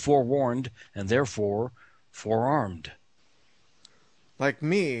and be forewarned and therefore forearmed. Like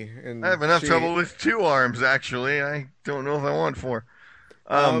me. And I have enough trouble with 2 arms, actually. I don't know if I want 4.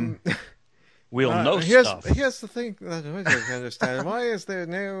 We'll know stuff. Here's the thing that I don't understand. Why is there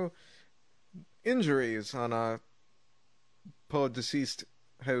no injuries on our poor deceased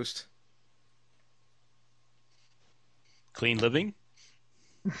host? Clean living?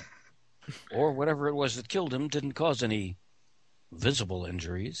 Or whatever it was that killed him didn't cause any visible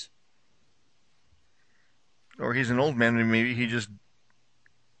injuries. Or he's an old man and maybe he just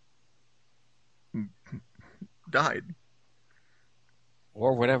died.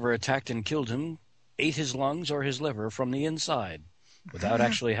 Or whatever attacked and killed him ate his lungs or his liver from the inside without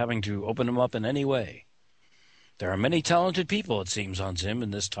actually having to open him up in any way. There are many talented people, it seems, on Zim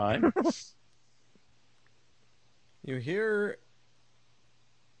in this time. You hear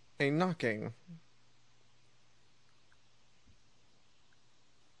a knocking.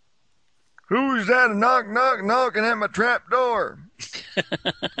 Who's that knocking at my trap door?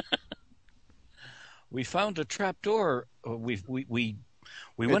 We found a trap door. We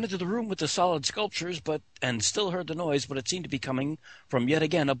went into the room with the solid sculptures, and still heard the noise, but it seemed to be coming from yet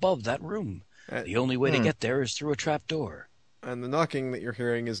again above that room. The only way to get there is through a trap door. And the knocking that you're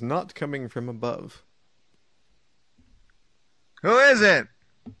hearing is not coming from above. Who is it?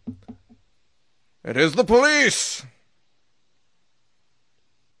 It is the police!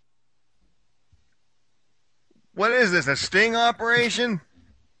 What is this, a sting operation?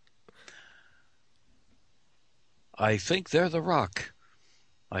 I think they're the Rock.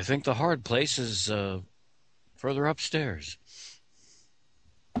 I think the hard place is Further upstairs.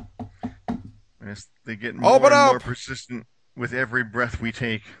 Yes, they get Open more and more up! persistent with every breath we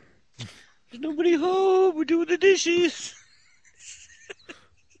take. There's nobody home. We're doing the dishes.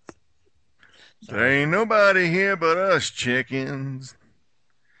 There ain't nobody here but us chickens.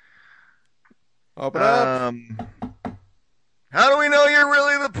 Open up! How do we know you're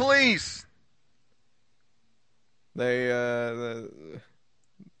really the police? They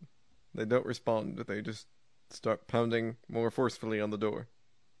don't respond. They just start pounding more forcefully on the door.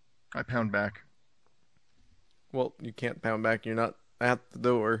 I pound back. Well, you can't pound back. You're not at the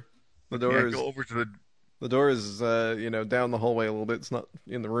door. The door Yeah, is go over to the... The door is, down the hallway a little bit. It's not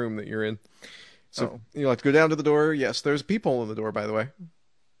in the room that you're in. So you like to go down to the door. Yes, there's a peephole in the door, by the way.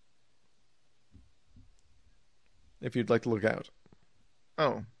 If you'd like to look out.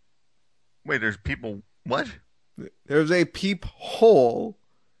 Oh. Wait, there's people... What? There's a peephole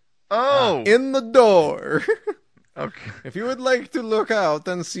in the door. Okay. If you would like to look out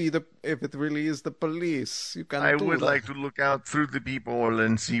and see if it really is the police, you can I do would that. like to look out through the peephole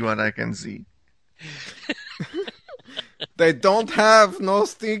and see what I can see. They don't have no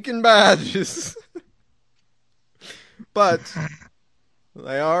stinking badges. But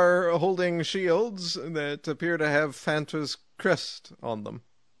they are holding shields that appear to have Fanta's crest on them.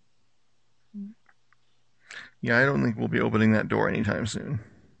 Yeah, I don't think we'll be opening that door anytime soon.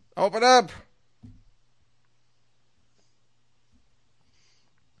 Open up!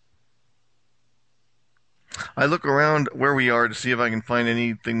 I look around where we are to see if I can find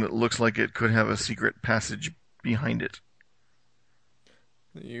anything that looks like it could have a secret passage behind it.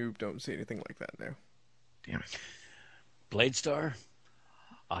 You don't see anything like that now. Damn it. BladeStar,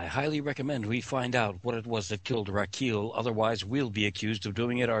 I highly recommend we find out what it was that killed Rakil, otherwise we'll be accused of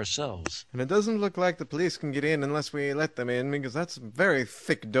doing it ourselves. And it doesn't look like the police can get in unless we let them in, because that's a very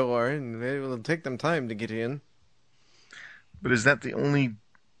thick door, and it will take them time to get in. But is that the only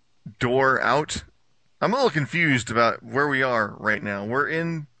door out? I'm a little confused about where we are right now. We're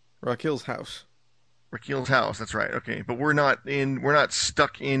in Rakil's house. Rakil's house, that's right. Okay, but we're not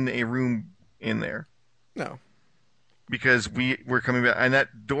stuck in a room in there. No. Because we're coming back, and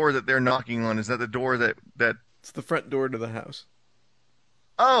that door that they're knocking on, is that the door that... It's the front door to the house.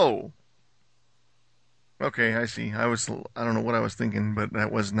 Oh! Okay, I see. I don't know what I was thinking, but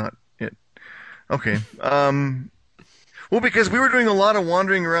that was not it. Okay. Well, because we were doing a lot of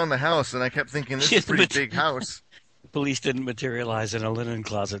wandering around the house, and I kept thinking, this is a pretty big house. Police didn't materialize in a linen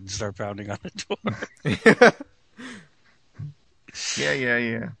closet and start pounding on the door.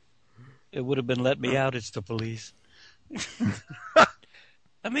 Yeah. It would have been, let me out, it's the police.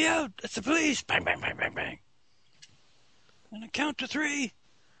 Let me out, it's the police. Bang, bang, bang, bang, bang. I'm going to count to 3,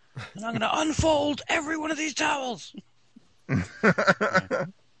 and I'm going to unfold every one of these towels.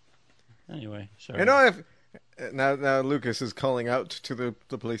 Anyway, sorry. You know, now Lucas is calling out to the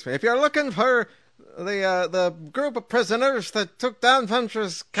policeman. If you're looking for the group of prisoners that took down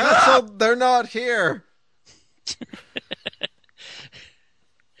Venture's castle, they're not here.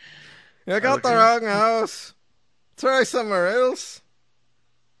 You got the wrong house. Try somewhere else.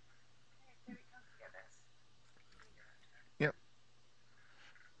 Yep.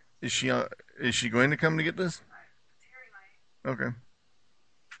 Is she going to come to get this? Okay.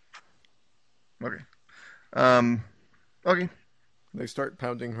 Okay. They start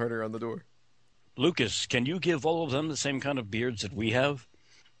pounding harder on the door. Lucas, can you give all of them the same kind of beards that we have?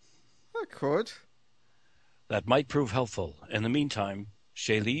 I could. That might prove helpful. In the meantime,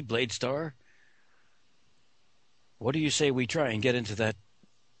 Shaylee, BladeStar, what do you say we try and get into that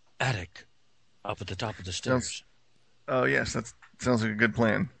attic up at the top of the stairs? Oh, yes, that sounds like a good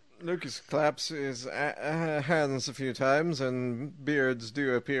plan. Lucas claps his hands a few times, and beards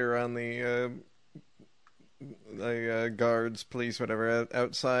do appear on the guards, police, whatever,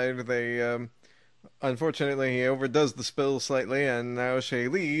 outside. They, unfortunately, he overdoes the spill slightly, and now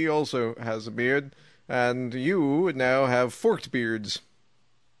Shaylee also has a beard, and you now have forked beards.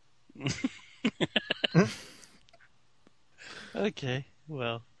 Okay,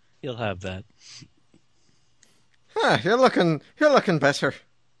 well, you'll have that. You're looking better.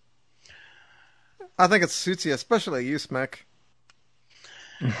 I think it suits you, especially you, Smack.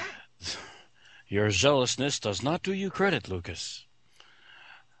 Your zealousness does not do you credit, Lucas.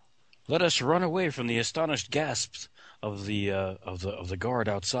 Let us run away from the astonished gasps of the guard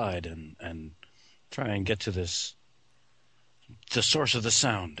outside and try and get to the source of the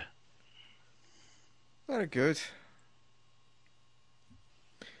sound. Very good.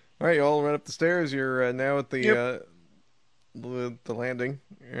 All right, you all run up the stairs. You're now at the landing,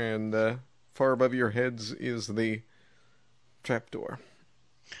 and far above your heads is the trapdoor.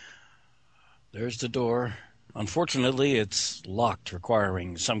 There's the door. Unfortunately, it's locked,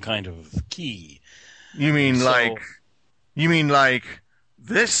 requiring some kind of key. You mean So- like? You mean like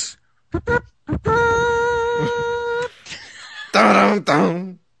this? Dun dun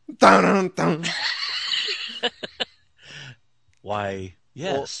dun dun dun. Why,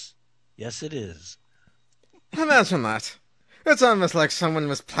 yes. Yes, it is. Imagine that. It's almost like someone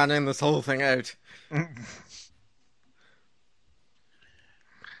was planning this whole thing out.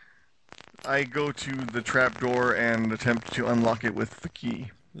 I go to the trapdoor and attempt to unlock it with the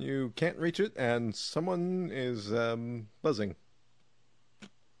key. You can't reach it, and someone is buzzing.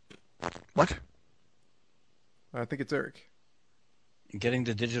 What? I think it's Eric. Getting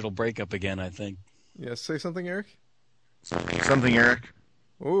the digital breakup again, I think. Yes, say something, Eric? Something, Eric?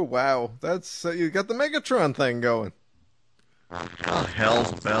 Oh, wow. That's you got the Megatron thing going. Oh,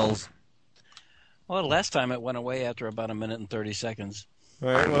 hell's bells. Well, last time it went away after about a minute and 30 seconds. All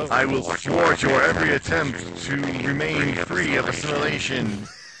right, well, I will thwart your every attempt to remain free of assimilation.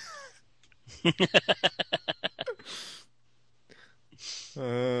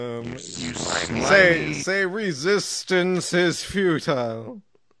 say resistance is futile.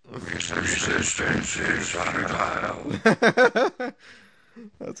 Resistance is futile.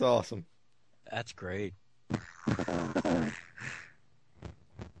 That's awesome. That's great.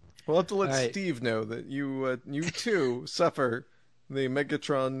 We'll have to let All right. Steve know that you too suffer the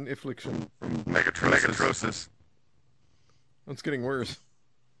Megatron affliction. Megatrosis. It's getting worse.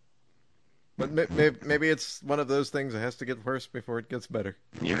 But maybe it's one of those things that has to get worse before it gets better.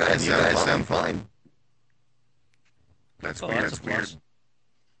 You guys sound fine. That's weird. That's a plus.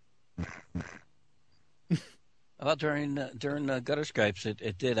 Well, during gutter Skypes,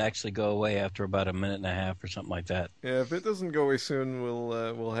 it did actually go away after about a minute and a half or something like that. Yeah, if it doesn't go away soon,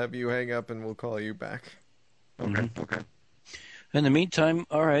 we'll have you hang up and we'll call you back. Okay. Okay. In the meantime,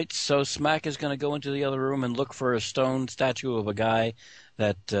 all right, so Smack is going to go into the other room and look for a stone statue of a guy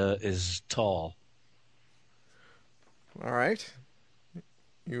that is tall. All right.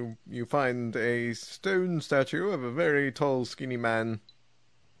 You find a stone statue of a very tall, skinny man.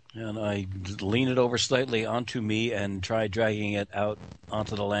 And I lean it over slightly onto me and try dragging it out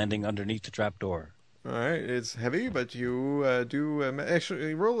onto the landing underneath the trapdoor. All right, it's heavy, but you do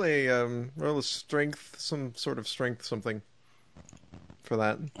actually roll a strength, some sort of strength something for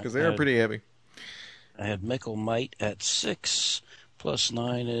that, because they are pretty heavy. I had Mickle Might at 6, plus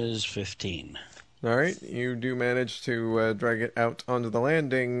 9 is 15. All right, you do manage to drag it out onto the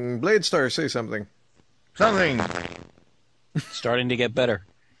landing. BladeStar, say something. Something. Starting to get better.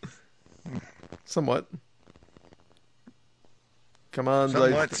 Somewhat. Come on,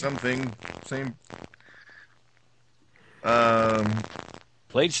 Somewhat. Something. Same.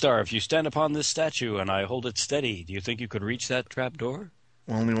 BladeStar, if you stand upon this statue and I hold it steady, do you think you could reach that trapdoor?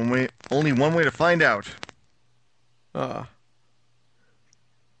 Only one way. Only one way to find out. Oh,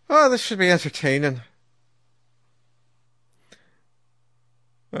 this should be entertaining.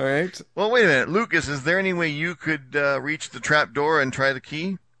 All right. Well, wait a minute, Lucas. Is there any way you could reach the trapdoor and try the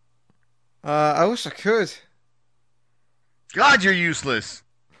key? I wish I could. God, you're useless.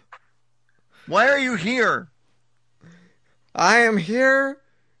 Why are you here? I am here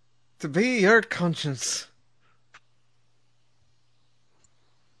to be your conscience.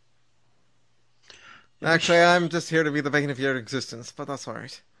 Actually, I'm just here to be the bane of your existence, but that's all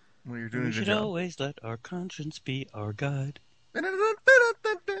right. Well, you're doing a We good should job. always let our conscience be our guide.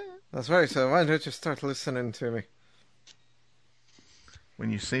 That's right, so why don't you start listening to me? When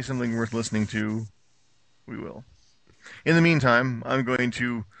you say something worth listening to, we will. In the meantime, I'm going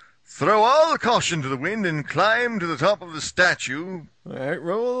to throw all the caution to the wind and climb to the top of the statue. All right,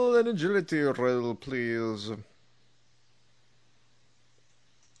 roll an agility roll, please.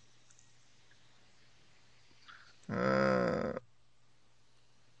 There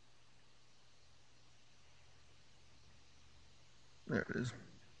it is.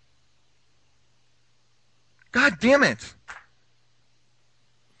 God damn it!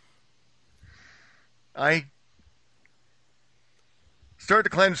 I start to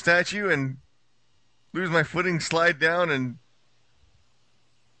climb the statue and lose my footing, slide down, and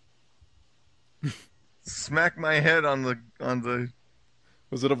smack my head on the.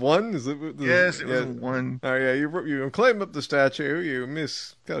 Was it a 1? Yes, it was a 1. Oh yeah, you climb up the statue, you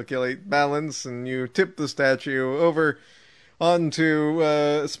miscalculate balance, and you tip the statue over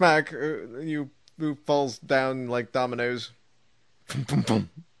onto Smack, who falls down like dominoes. God.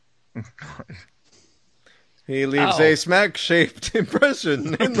 He leaves Ow. a Smack-shaped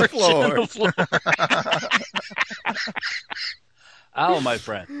impression in the floor. Ow, my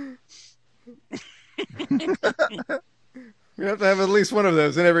friend. You have to have at least one of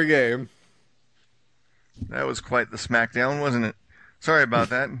those in every game. That was quite the smackdown, wasn't it? Sorry about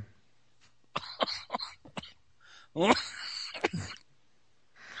that.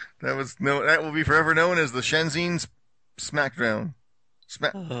 That will be forever known as the Shenzhen Smackdown.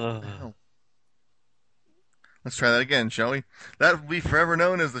 Let's try that again, shall we? That will be forever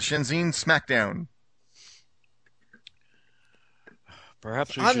known as the Shenzhen Smackdown.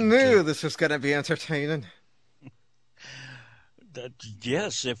 Perhaps we I should... knew this was going to be entertaining.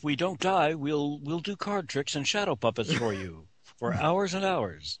 Yes, if we don't die, we'll do card tricks and shadow puppets for you for hours and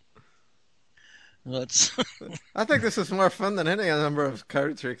hours. Let's. I think this is more fun than any number of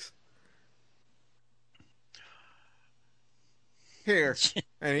card tricks. Here.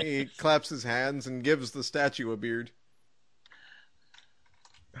 And he claps his hands and gives the statue a beard.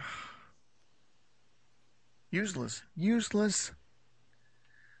 Useless.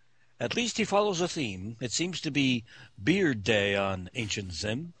 At least he follows a theme. It seems to be Beard Day on Ancient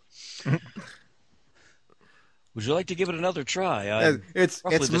Zim. Would you like to give it another try? It's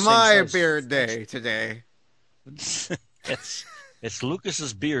my beard day today. It's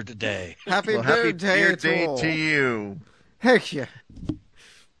Lucas's beard day. Happy beard day to you. Heck yeah.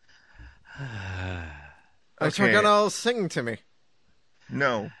 But Okay. you're gonna all sing to me.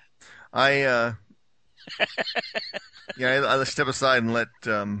 No. I step aside and let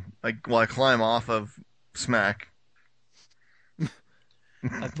while I climb off of Smack.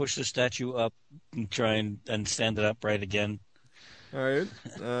 I push the statue up and try and stand it upright again. All right,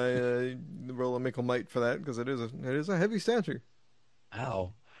 I roll a Mickle Might for that because it is a heavy statue.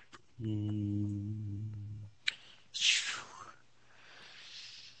 Ow.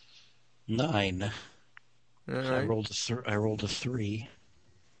 9. All right. I rolled a 3.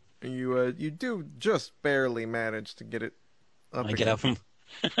 You do just barely manage to get it up. I get out from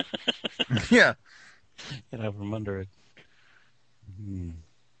Yeah. get out from under it.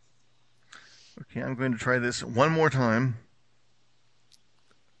 Okay, I'm going to try this one more time.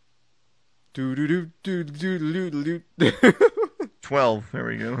 Do do do do do do do. 12. There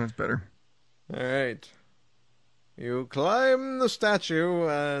we go. That's better. All right. You climb the statue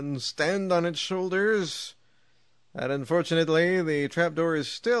and stand on its shoulders. And unfortunately, the trapdoor is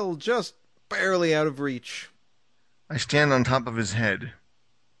still just barely out of reach. I stand on top of his head.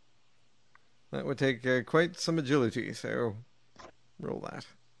 That would take quite some agility, so roll that.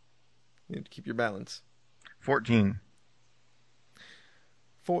 You need to keep your balance. 14.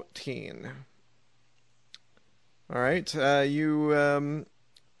 14. All right. You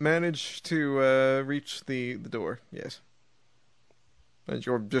manage to reach the door, yes. And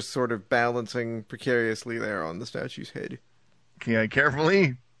you're just sort of balancing precariously there on the statue's head. Okay, I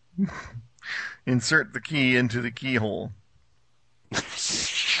carefully insert the key into the keyhole.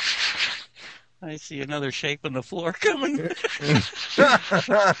 I see another shape on the floor coming. The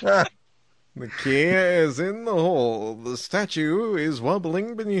key is in the hole. The statue is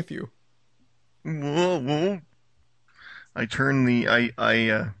wobbling beneath you. Whoa. I turn the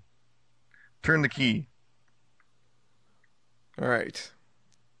turn the key. All right.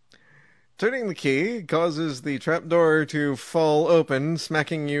 Turning the key causes the trapdoor to fall open,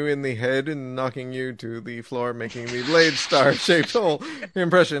 smacking you in the head and knocking you to the floor, making the BladeStar shaped hole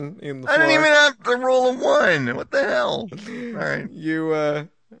impression in the floor. I didn't even have to roll a 1. What the hell? All right. You,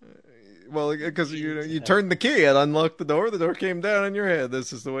 well, because you turned the key and unlocked the door came down on your head.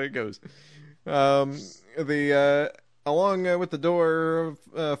 This is the way it goes. Along with the door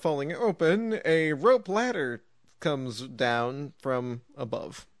falling open, a rope ladder comes down from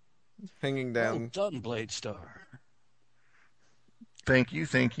above, hanging down. Well done, BladeStar. Thank you.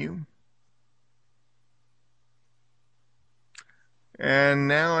 And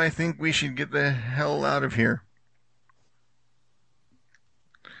now I think we should get the hell out of here.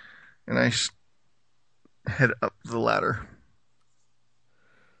 And I head up the ladder.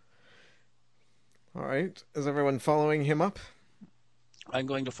 All right. Is everyone following him up? I'm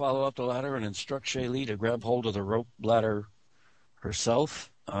going to follow up the ladder and instruct Shaylee to grab hold of the rope ladder herself.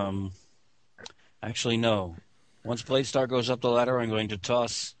 Actually, no. Once BladeStar goes up the ladder, I'm going to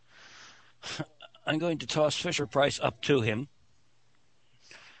toss Fisher Price up to him,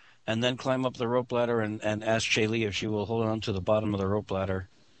 and then climb up the rope ladder and ask Shaylee if she will hold on to the bottom of the rope ladder,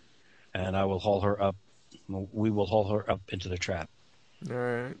 and I will haul her up. We will haul her up into the trap. All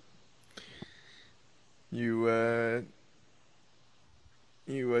right. You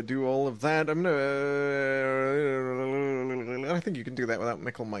do all of that. I think you can do that without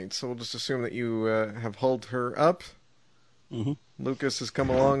Mickle Might, so we'll just assume that you have hauled her up. Mm-hmm. Lucas has come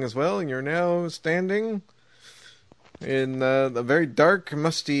along as well, and you're now standing in the very dark,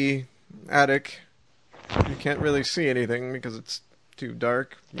 musty attic. You can't really see anything because it's too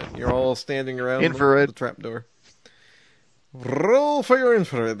dark. But you're all standing around Infrared. the trapdoor. Roll for your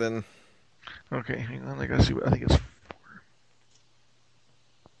infrared, then. Okay, hang on. I gotta see what I think it's.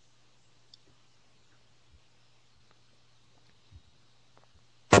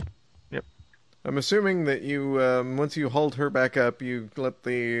 Yep. I'm assuming that you, once you hauled her back up, you let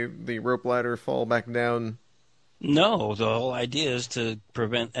the rope ladder fall back down. No, the whole idea is to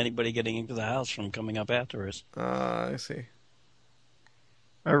prevent anybody getting into the house from coming up after us. I see.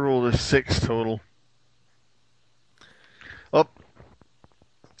 I rolled a 6 total. Oh,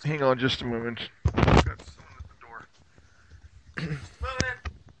 hang on just a moment. I've got someone at the door.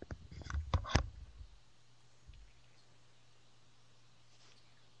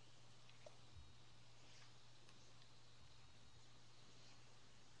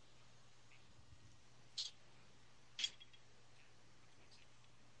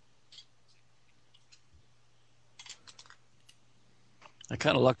 I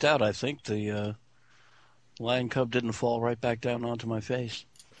kind of lucked out, I think. The lion cub didn't fall right back down onto my face.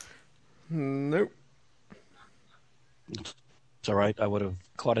 Nope. It's all right. I would have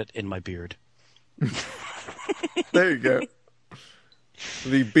caught it in my beard. There you go.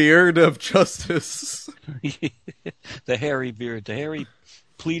 The beard of justice. The hairy beard. The hairy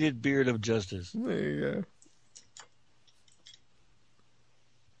pleated beard of justice. There you go.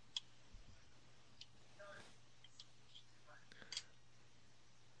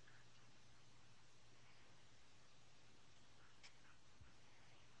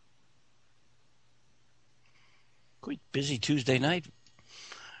 Quite busy Tuesday night.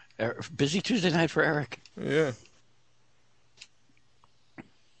 Busy Tuesday night for Eric. Yeah.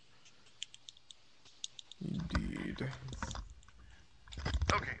 Indeed.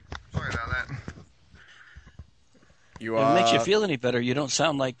 Okay, sorry about that. You If it makes you feel any better, you don't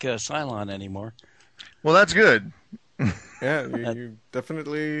sound like Cylon anymore. Well, that's good. Yeah, you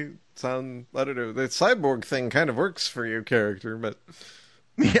definitely sound, I don't know, the cyborg thing kind of works for your character, but...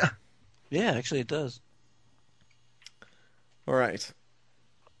 Yeah. Yeah, actually it does. All right.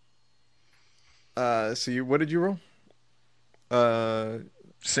 So what did you roll?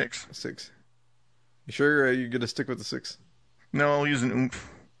 6. 6. You sure you're going to stick with the 6? No, I'll use an oomph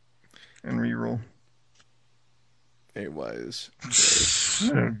and reroll. It was.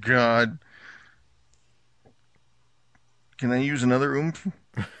 Oh, God. Can I use another oomph?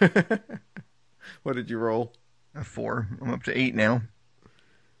 What did you roll? A 4. I'm up to 8 now.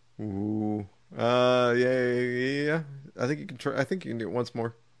 Ooh. Yeah. I think you can try. I think you can do it once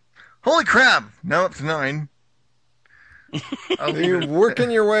more. Holy crap! Now up to 9. You're working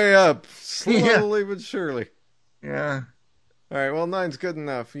your way up slowly but surely. Yeah. All right. Well, 9's good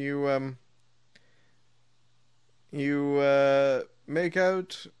enough. You make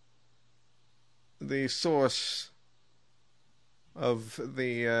out the source of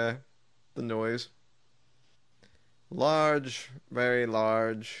the noise. Large, very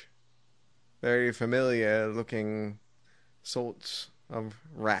familiar looking sorts of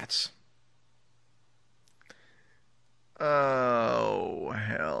rats. Oh,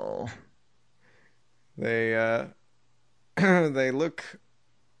 hell. They they look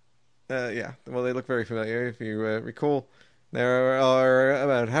they look very familiar. If you recall, there are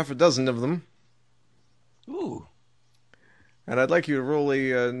about half a dozen of them. Ooh. And I'd like you to roll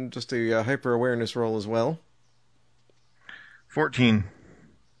just a hyper awareness roll as well. 14.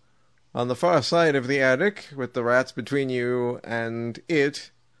 On the far side of the attic, with the rats between you and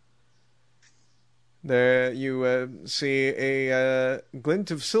it, there you see a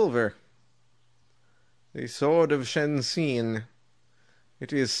glint of silver. The sword of Shensin.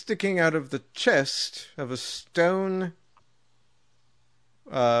 It is sticking out of the chest of a stone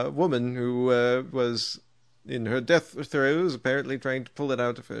woman who was in her death throes, apparently trying to pull it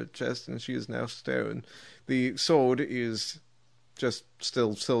out of her chest, and she is now stone. The sword is just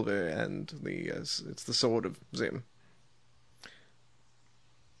still silver, and it's the sword of Zim.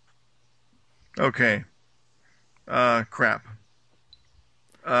 Okay. Crap.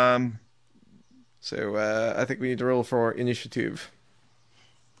 So I think we need to roll for initiative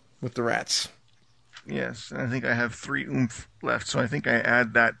with the rats. Yes, I think I have 3 oomph left, so I think I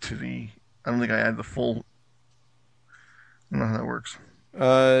add that to the... I don't think I add the full... I don't know how that works.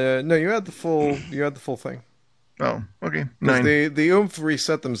 No, you had the full thing. Oh, okay. 'Cause 9. the oomph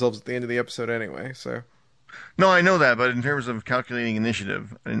reset themselves at the end of the episode anyway, so... No, I know that, but in terms of calculating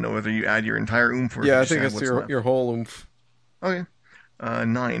initiative, I didn't know whether you add your entire oomph or Yeah, I just think add it's what's your left. your whole oomph. Okay.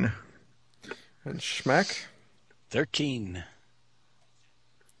 9. And Schmack? 13.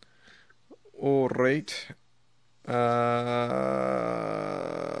 All right.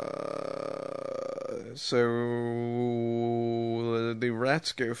 So the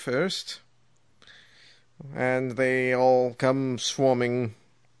rats go first. And they all come swarming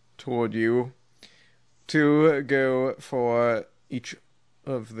toward you to go for each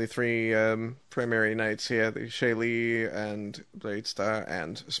of the three primary knights here, the Shaylee and BladeStar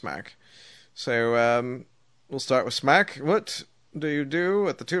and Smack. So we'll start with Smack. What do you do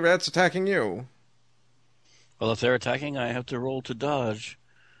with the two rats attacking you? Well, if they're attacking, I have to roll to dodge.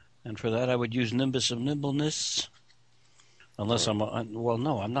 And for that, I would use Nimbus of Nimbleness. Unless I'm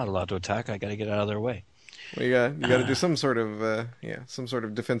not allowed to attack. I got to get out of their way. Well, you got to do some sort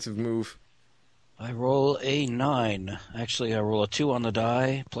of defensive move. I roll a 9. Actually, I roll a 2 on the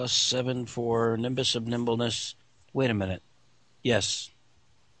die, plus 7 for Nimbus of Nimbleness. Wait a minute. Yes,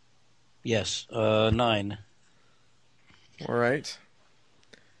 9. All right.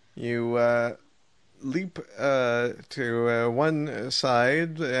 You leap to one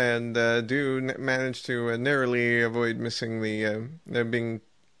side and do manage to narrowly avoid missing the being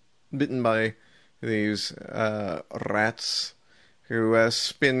bitten by these rats who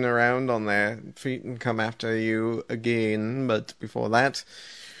spin around on their feet and come after you again. But before that,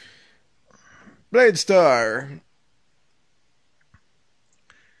 BladeStar.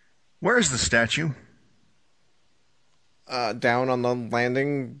 Where's the statue? Down on the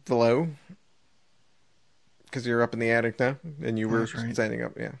landing below. Because you're up in the attic now, and you were standing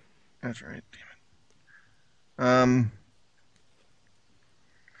up, yeah. That's right, damn it.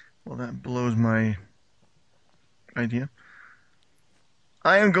 Well, that blows my idea.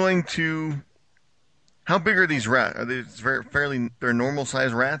 I am going to... How big are these rats? Are they they're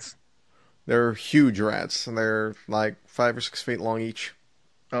normal-sized rats? They're huge rats, and they're like 5 or 6 feet long each.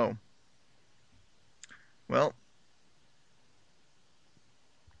 Oh. Well,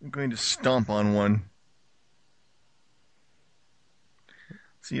 I'm going to stomp on one.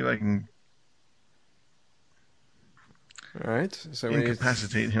 See if I can so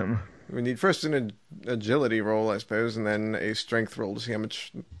incapacitate him. We need first an agility roll, I suppose, and then a strength roll to see how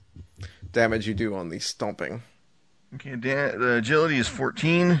much damage you do on the stomping. Okay, the agility is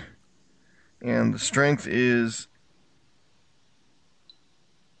 14, and the strength is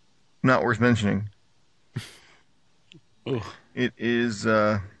not worth mentioning. Ooh. It is,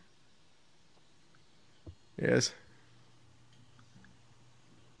 Yes.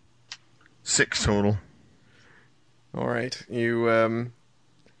 6 total. All right. You,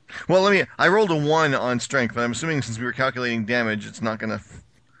 Well, I rolled a 1 on strength, but I'm assuming since we were calculating damage, it's not the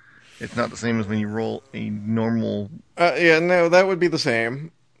same as when you roll a normal... yeah, no, that would be the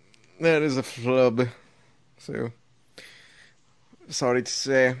same. That is a flub. So, sorry to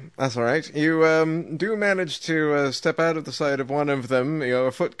say. That's all right. You, do manage to step out of the side of one of them.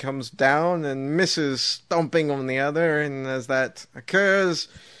 Your foot comes down and misses stomping on the other, and as that occurs...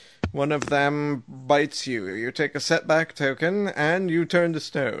 One of them bites you. You take a setback token, and you turn to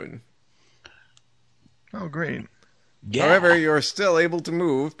stone. Oh, great. Yeah. However, you're still able to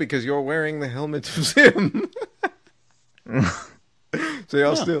move because you're wearing the helmet of Zim. So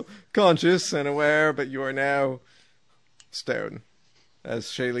you're still conscious and aware, but you are now stone, as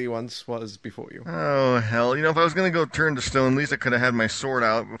Shaylee once was before you. Oh, hell. If I was going to go turn to stone, at least I could have had my sword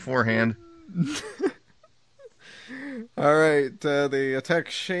out beforehand. All right, they attack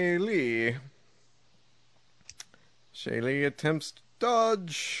Shaylee. Shaylee attempts to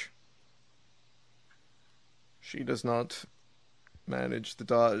dodge. She does not manage the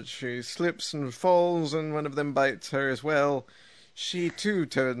dodge. She slips and falls, and one of them bites her as well. She too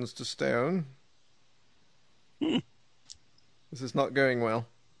turns to stone. This is not going well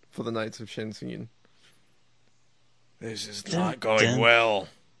for the Knights of Shensin. This is not going well.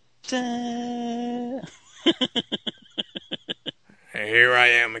 Here I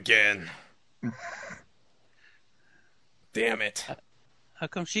am again. Damn it. How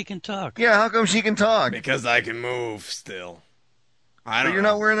come she can talk? Yeah, how come she can talk? Because I can move still. I But don't you're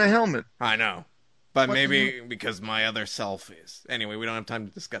know. not wearing a helmet. I know. But What maybe because my other self is. Anyway, we don't have time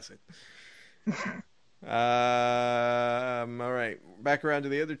to discuss it. All right. Back around to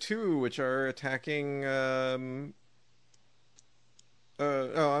the other two, which are attacking...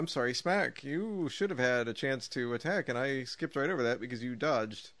 I'm sorry, Smack. You should have had a chance to attack, and I skipped right over that because you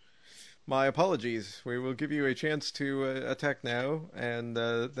dodged. My apologies. We will give you a chance to attack now, and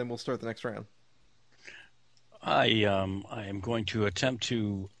then we'll start the next round. I am going to attempt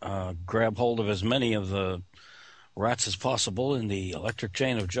to grab hold of as many of the rats as possible in the electric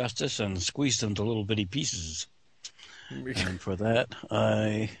chain of justice and squeeze them to little bitty pieces. And for that,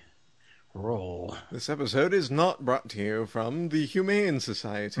 I roll. This episode is not brought to you from the Humane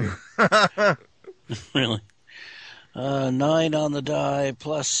Society. Really? 9 on the die,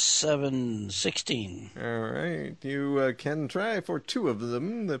 plus 7, 16. All right. You can try for 2 of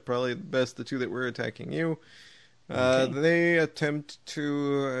them. They're probably best the 2 that were attacking you. Okay. They attempt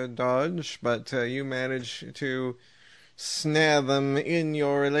to dodge, but you manage to snare them in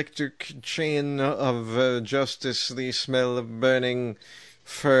your electric chain of justice. The smell of burning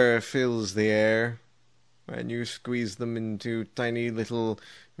fur fills the air, and you squeeze them into tiny little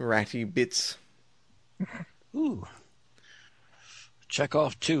ratty bits. Ooh. Check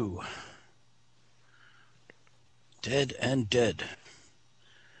off 2. Dead and dead.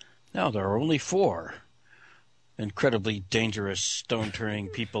 Now there are only 4 incredibly dangerous stone-turning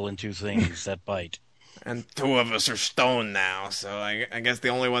people into things that bite. And 2 of us are stoned now, so I guess the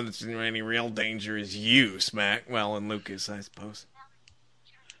only one that's in any real danger is you, Smack. Well, and Lucas, I suppose.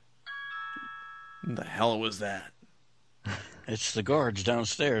 What the hell was that? It's the guards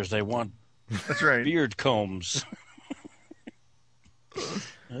downstairs. They want That's right. beard combs.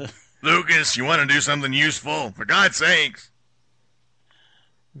 Lucas, you want to do something useful? For God's sakes.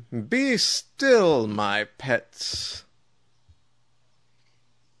 Be still, my pets.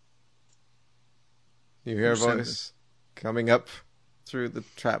 You hear a Who said voice coming up through the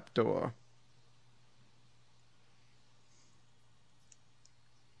trapdoor.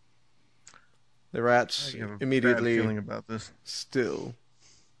 The rats I have a bad immediately feeling about this. still.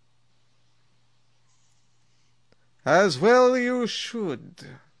 As well you should,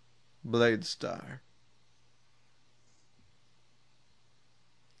 BladeStar.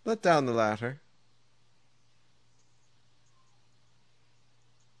 Let down the ladder.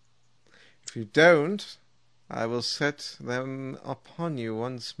 If you don't, I will set them upon you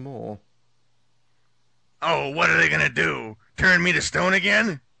once more. Oh, what are they gonna do? Turn me to stone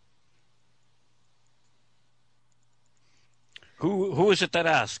again? Who is it that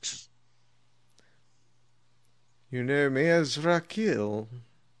asks? You know me as Rakil.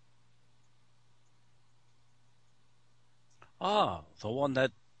 Ah, the one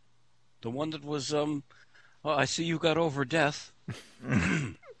that was oh, I see you got over death.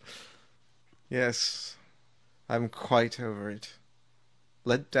 Yes, I'm quite over it.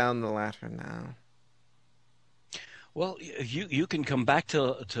 Let down the ladder now. Well, you can come back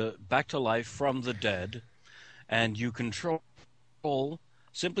to life from the dead, and you control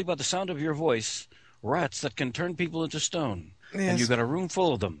simply by the sound of your voice rats that can turn people into stone. Yes. And you got a room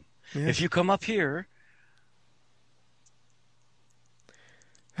full of them. Yes. If you come up here,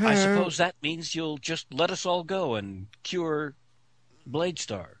 I suppose that means you'll just let us all go and cure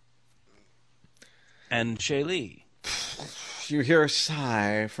BladeStar and Shaylee. You hear a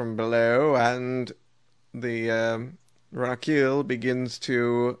sigh from below, and the Rakil begins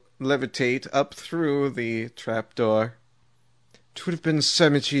to levitate up through the trapdoor. It would have been so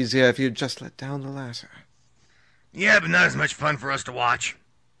much easier if you'd just let down the ladder. Yeah, but not as much fun for us to watch.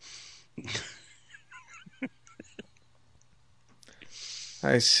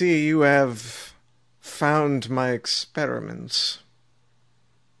 I see you have found my experiments.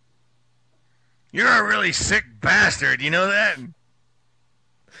 You're a really sick bastard, you know that?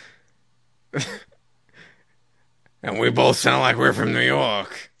 And we both sound like we're from New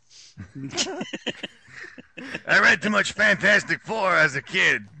York. I read too much Fantastic Four as a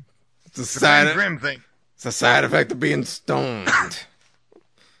kid. It's a The side, Ben Grimm thing. it's a side effect of being stoned.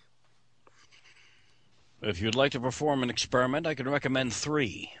 If you'd like to perform an experiment, I can recommend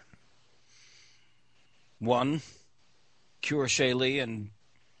 3. 1, cure Shaylee and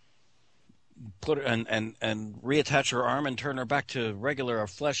put her and reattach her arm and turn her back to regular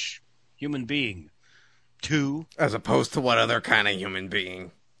flesh human being. 2, As opposed to what other kind of human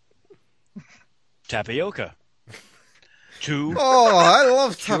being? tapioca. 2, Oh, I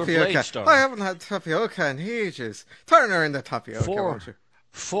love Pure tapioca. BladeStar. I haven't had tapioca in ages. Turn her into tapioca, 4, won't you?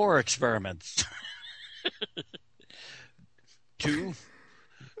 4 experiments. 2,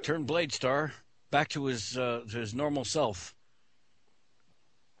 turn BladeStar back to his normal self.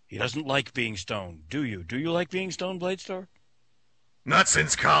 He doesn't like being stoned, do you? Do you like being stoned, BladeStar? Not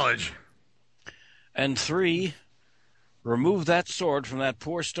since college. And 3, remove that sword from that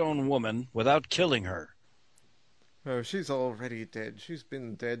poor stone woman without killing her. Oh, she's already dead. She's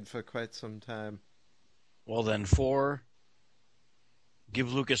been dead for quite some time. Well then, 4,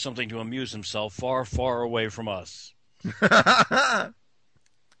 give Lucas something to amuse himself far, far away from us.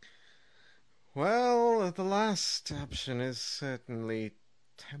 Well, the last option is certainly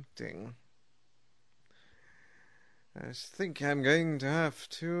tempting. I think I'm going to have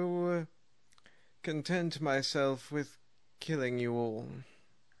to content myself with killing you all.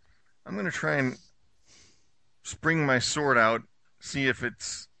 I'm going to try and spring my sword out, see if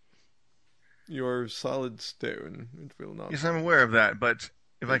it's You're solid stone. It will not. Yes, I'm aware of that, but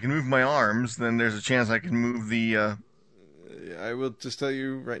if I can move my arms, then there's a chance I can move the. I will just tell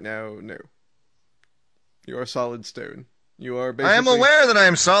you right now, no. You are solid stone. You are I am basically. aware that I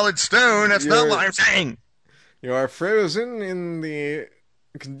am solid stone. That's not what I'm saying. You are frozen in the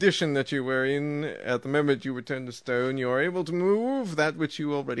condition that you were in at the moment you returned to stone. You are able to move that which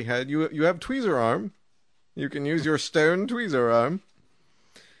you already had. You have tweezer arm. You can use your stone tweezer arm.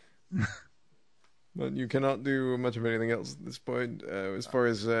 But you cannot do much of anything else at this point. As far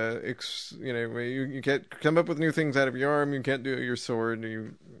as you can't come up with new things out of your arm. You can't do your sword.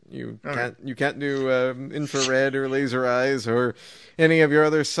 You can't do infrared or laser eyes or any of your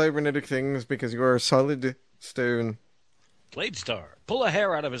other cybernetic things because you are solid stone. BladeStar, pull a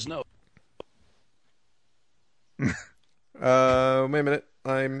hair out of his nose. Wait a minute.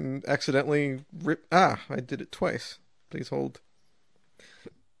 I'm accidentally I did it twice. Please hold.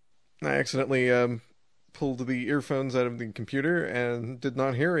 I accidentally pulled the earphones out of the computer and did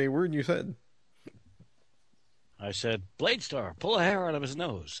not hear a word you said. I said, BladeStar, pull a hair out of his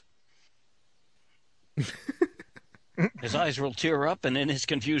nose. His eyes will tear up, and in his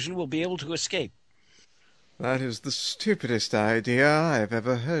confusion will be able to escape. That is the stupidest idea I've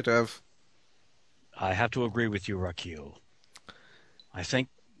ever heard of. I have to agree with you, Rakil. I think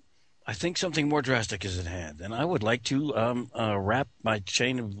something more drastic is at hand, and I would like to wrap my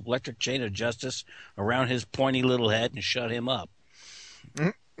electric chain of justice around his pointy little head and shut him up.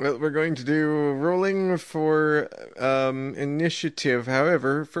 Well, we're going to do rolling for initiative.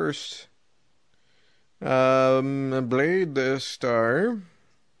 However, first, BladeStar,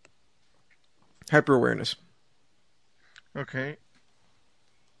 hyper awareness. Okay.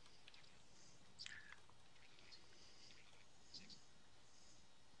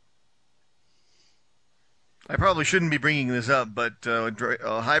 I probably shouldn't be bringing this up, but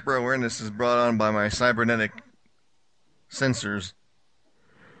hyper awareness is brought on by my cybernetic sensors.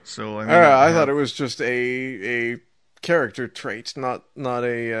 So I thought it was just a character trait, not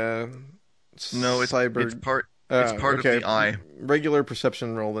a. No, it's cyber. It's part of the eye. Regular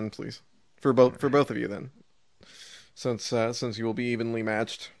perception roll, then, please, for both of you, then, since you will be evenly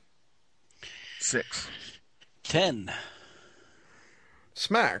matched. 6. 10.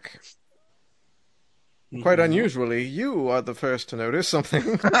 Smack. Quite unusually, you are the first to notice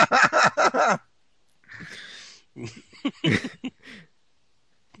something.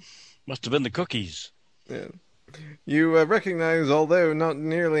 Must have been the cookies. Yeah. You recognize, although not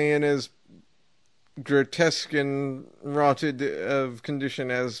nearly in as grotesque and rotted of condition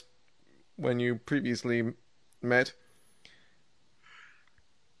as when you previously met,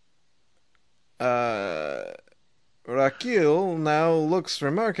 Rakil now looks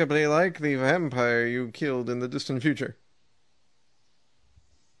remarkably like the vampire you killed in the distant future.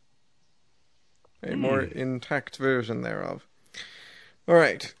 A more intact version thereof.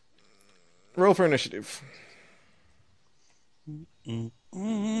 Alright. Roll for initiative.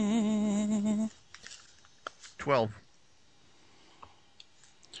 12.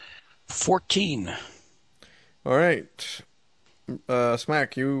 14. Alright.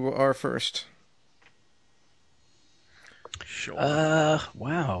 Smack, you are first. Sure.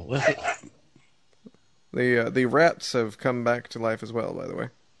 Wow. The rats have come back to life as well, by the way.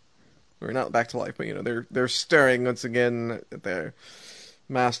 Or not back to life, but they're stirring once again. Their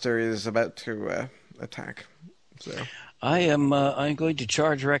master is about to attack. So I'm going to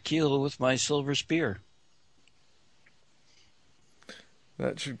charge Rakil with my silver spear.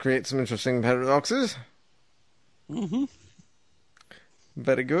 that should create some interesting paradoxes. Mm-hmm.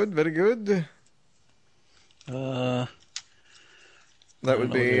 Very good, very good. That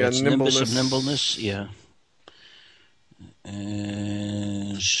would be a nimbleness. Nimbleness, yeah.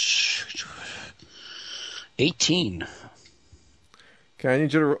 18. Okay, I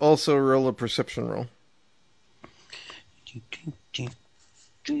need you to also roll a perception roll.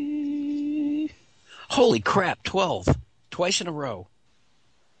 Holy crap, 12. Twice in a row.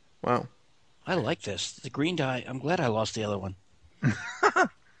 Wow. I like this. The green die, I'm glad I lost the other one.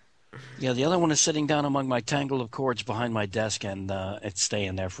 Yeah, the other one is sitting down among my tangle of cords behind my desk, and it's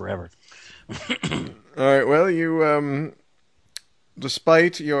staying there forever. All right, well, you,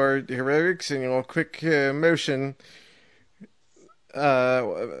 despite your heroics and your quick motion,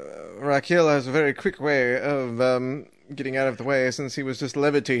 Rakil has a very quick way of getting out of the way. Since he was just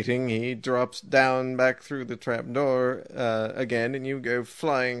levitating, he drops down back through the trapdoor again, and you go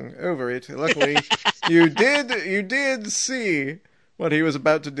flying over it. Luckily, you did see what he was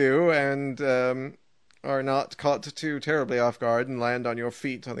about to do, and are not caught too terribly off guard, and land on your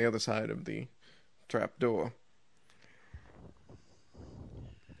feet on the other side of the trapdoor.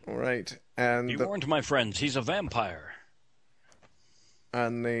 All right, and Be warned, my friends, he's a vampire.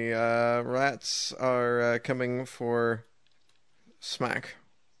 the rats are coming for Smack.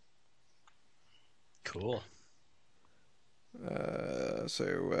 Cool.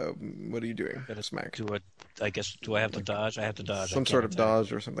 So what are you doing, Gotta Smack? I guess, do I have to dodge? I have to dodge. Some sort of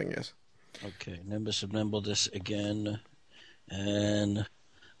dodge or something, yes. Okay, Nimbus of Nimbleness again, and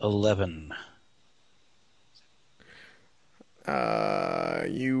 11.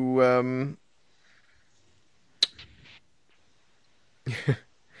 You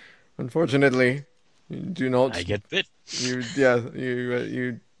unfortunately, you do not. I get bit. You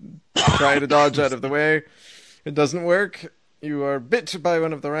try to dodge out of the way. It doesn't work. You are bit by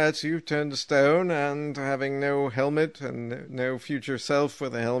one of the rats. You turn to stone, and having no helmet and no future self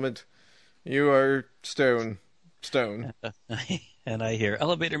with a helmet, you are stone. Stone. And I hear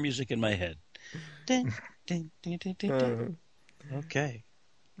elevator music in my head. Ding, ding, ding, ding, ding, ding. Okay.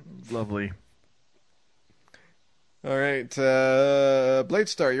 Lovely. All right,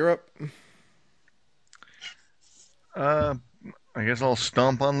 BladeStar, you're up. I guess I'll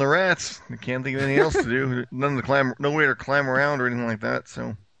stomp on the rats. I can't think of anything else to do. No way to climb around or anything like that.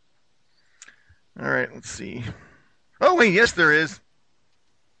 So, all right, let's see. Oh wait, yes, there is.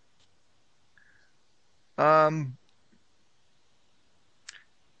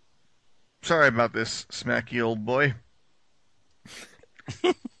 Sorry about this, smacky old boy.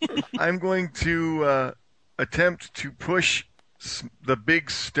 I'm going to attempt to push the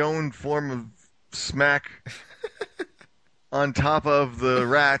big stone form of Smack on top of the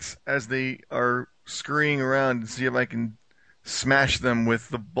rats as they are scurrying around and see if I can smash them with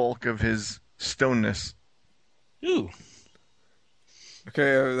the bulk of his stoneness. Ooh.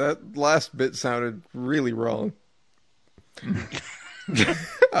 Okay, that last bit sounded really wrong.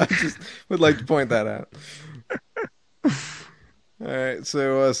 I just would like to point that out. Alright,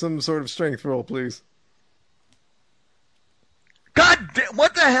 so some sort of strength roll, please.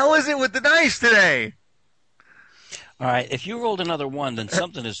 What the hell is it with the dice today? All right, if you rolled another 1, then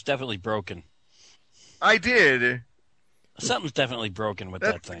something is definitely broken. I did. Something's definitely broken with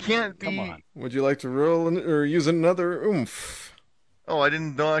that thing. Can't be. Come on. Would you like to roll or use another oomph? Oh, I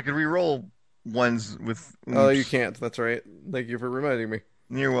didn't know I could re-roll ones with. Oh, you can't. That's right. Thank you for reminding me.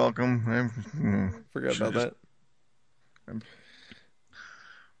 You're welcome. Forgot about that. I'm-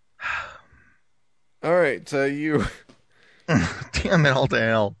 All right, you Damn it all to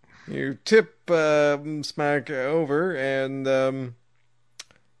hell. you tip Smack over, and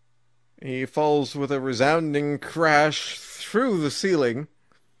he falls with a resounding crash through the ceiling,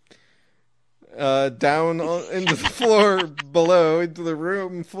 down into the floor below, into the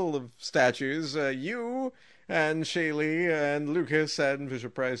room full of statues. You and Shaylee and Lucas and Fisher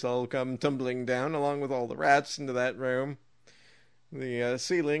Price all come tumbling down, along with all the rats, into that room. The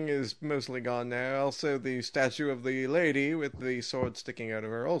ceiling is mostly gone now. Also, the statue of the lady with the sword sticking out of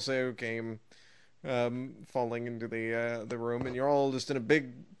her also came falling into the room, and you're all just in a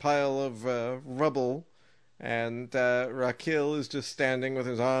big pile of rubble. And Rakil is just standing with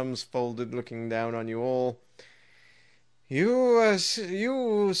his arms folded, looking down on you all.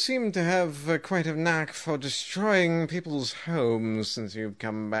 You seem to have quite a knack for destroying people's homes since you've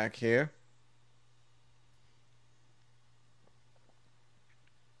come back here.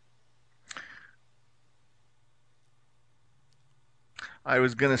 I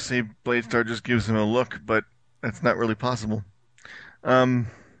was gonna say BladeStar just gives him a look, but that's not really possible. Anyway,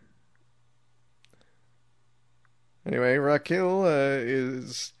 Rakil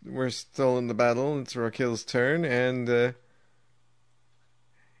we're still in the battle. It's Rakil's turn, and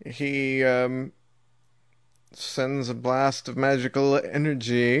he sends a blast of magical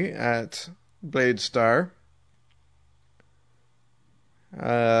energy at BladeStar.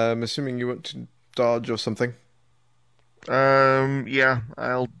 I'm assuming you want to dodge or something. Yeah,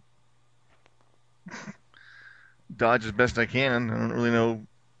 I'll dodge as best I can. I don't really know.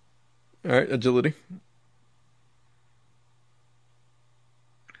 All right, agility.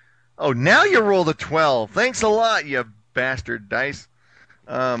 Oh, now you rolled a 12. Thanks a lot, you bastard dice.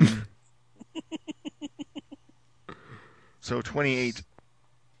 So 28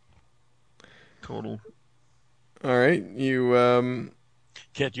 total. All right, you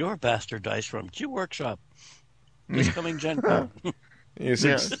Get your bastard dice from Q Workshop. This coming Gen Con. you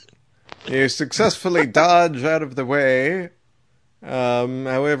successfully dodge out of the way.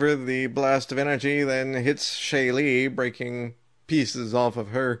 However, the blast of energy then hits Shaylee, breaking pieces off of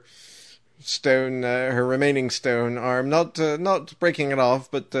her stone, her remaining stone arm. Not breaking it off,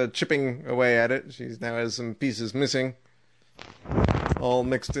 but chipping away at it. She now has some pieces missing, all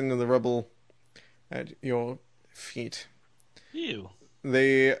mixed into the rubble at your feet. Ew.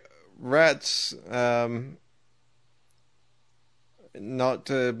 The rats, not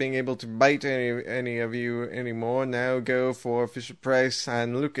being able to bite any of you anymore, now go for Fisher Price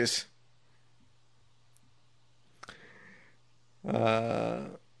and Lucas.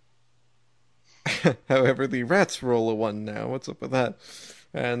 However, the rats roll a 1 now. What's up with that?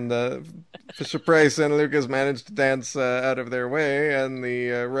 And Fisher Price and Lucas manage to dance out of their way, and the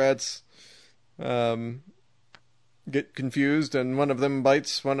rats get confused, and one of them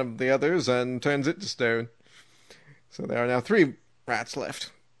bites one of the others and turns it to stone. So there are now 3 rats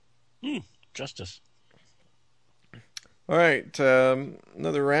left. Justice. All right,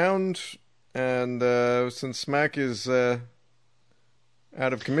 another round, and since Smack is out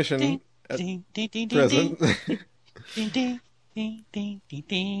of commission at present,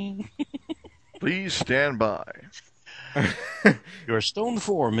 Please stand by. Your stone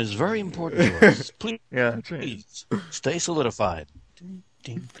form is very important to us. Please, Yeah, that's right. please stay solidified.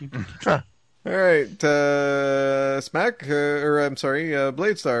 all right, Smack,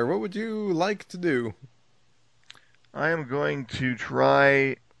 BladeStar, what would you like to do? I am going to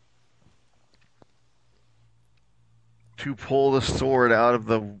try to pull the sword out of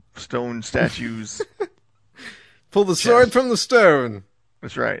the stone statues. Pull the sword from the stone.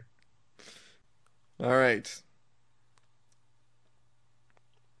 That's right. All right.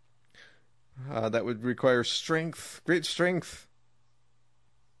 That would require strength, great strength.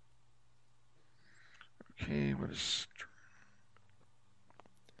 Okay, what is...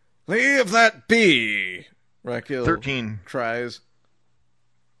 Leave that be, Rakil 13. cries.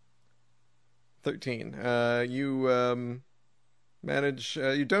 13. You manage.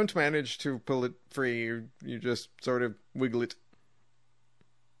 You don't manage to pull it free. You just sort of wiggle it.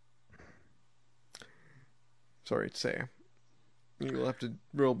 Sorry to say. You'll have to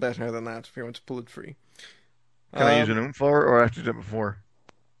roll better than that if you want to pull it free. Can I use an oomph or I have to do it before?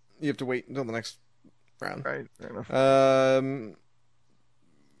 You have to wait until the next round. Right, fair enough.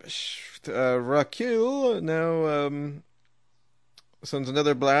 Rakil now sends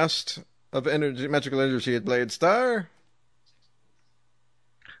another blast of energy, magical energy at BladeStar.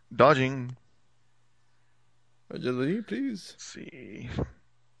 Dodging. Agility, please. Let's see.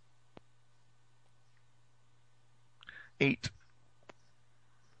 8.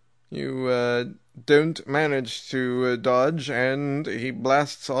 You don't manage to dodge, and he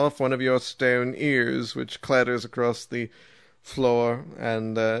blasts off one of your stone ears, which clatters across the floor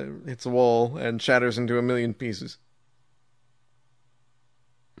and hits a wall and shatters into a million pieces.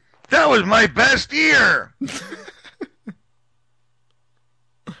 That was my best ear!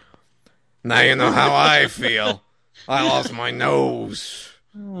 Now you know how I feel. I lost my nose.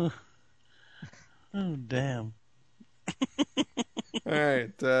 Oh, damn. All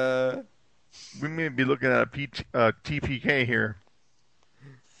right. We may be looking at a TPK here.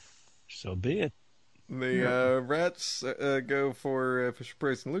 So be it. The rats go for Fisher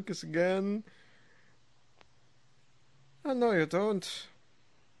Price and Lucas again. Oh, no, you don't.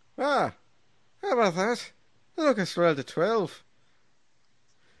 Ah, how about that? Lucas rolled a 12.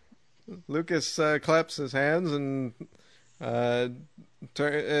 Lucas claps his hands and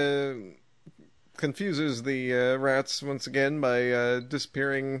confuses the rats once again by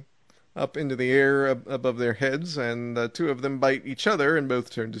disappearing up into the air above their heads, and 2 of them bite each other and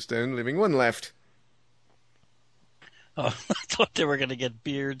both turn to stone, leaving 1 left. Oh, I thought they were going to get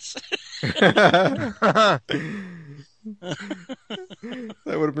beards. That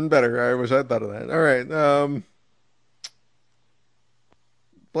would have been better. I wish I'd thought of that. All right.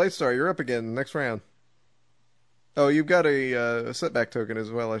 BladeStar, you're up again. Next round. Oh, you've got a setback token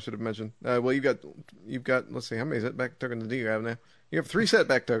as well, I should have mentioned. Well, you've got, let's see, how many setback tokens do you have now? You have 3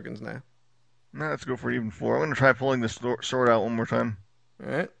 setback tokens now. Now let's go for even 4. I'm going to try pulling this sword out one more time. All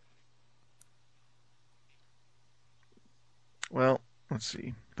right. Well, let's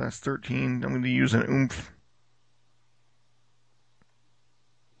see. That's 13. I'm going to use an oomph.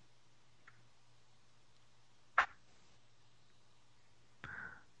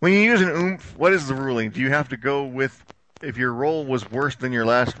 When you use an oomph, what is the ruling? Do you have to go with, if your roll was worse than your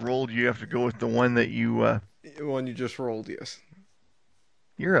last roll, do you have to go with the one that you... The one you just rolled, yes.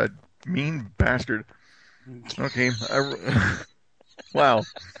 You're a mean bastard. Okay. Wow.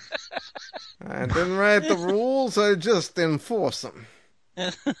 I didn't write the rules, I just enforce them.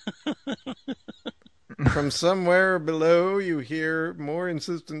 From somewhere below, you hear more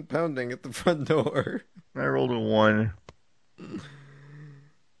insistent pounding at the front door. I rolled a 1.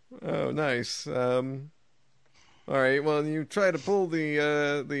 Oh, nice. All right, well, you try to pull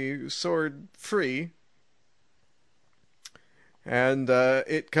the sword free, And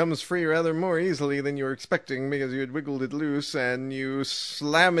it comes free rather more easily than you were expecting because you had wiggled it loose and you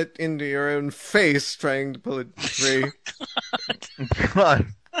slam it into your own face trying to pull it free, God.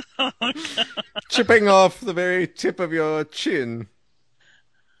 chipping off the very tip of your chin.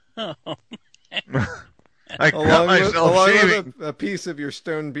 I cut Along myself shaving. with a piece of your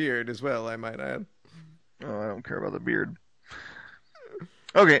stone beard as well, I might add. Oh, I don't care about the beard.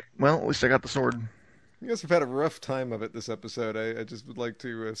 Okay, well, at least I got the sword. You guys have had a rough time of it this episode, I just would like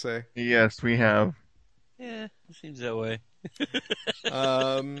to say. Yes, we have. Yeah, it seems that way.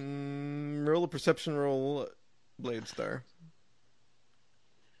 Roll a perception roll, BladeStar.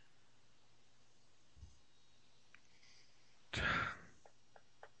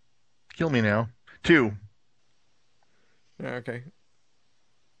 Kill me now. 2. Yeah, okay.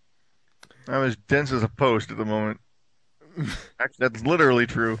 I'm as dense as a post at the moment. Actually, that's literally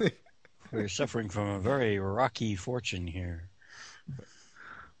true. We're suffering from a very rocky fortune here.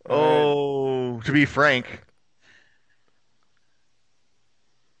 Oh, to be frank.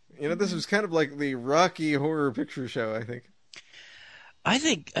 You know, this was kind of like the Rocky Horror Picture Show, I think. I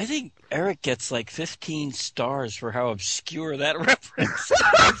think Eric gets like 15 stars for how obscure that reference is.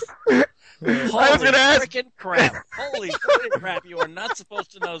 I was going to ask. Frickin' crap. Holy frickin' crap. You are not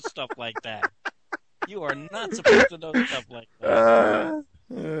supposed to know stuff like that. You are not supposed to know stuff like that.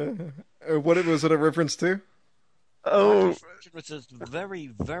 What was it a reference to? Oh. Which is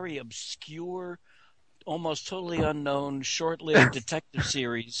very, very obscure, almost totally unknown, short-lived detective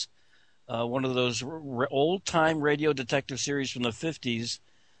series. One of those old-time radio detective series from the 50s.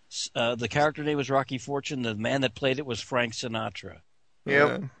 The character name was Rocky Fortune. The man that played it was Frank Sinatra.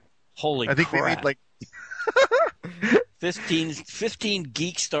 Yep. Holy I think crap. they made like 15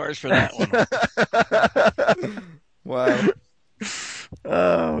 geek stars for that one. Wow.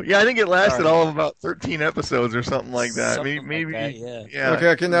 Oh, yeah, I think it lasted all of about 13 episodes or something like that. Something Maybe like that, yeah.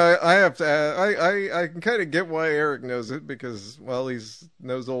 Okay, now I have to. I can kind of get why Eric knows it because, well,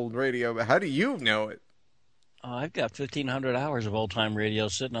 knows old radio. But how do you know it? Oh, I've got 1,500 hours of old-time radio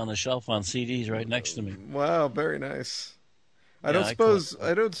sitting on the shelf on CDs right next to me. Wow, very nice. I don't suppose.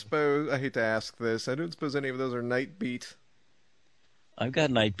 I hate to ask this. I don't suppose any of those are Night Beat. I've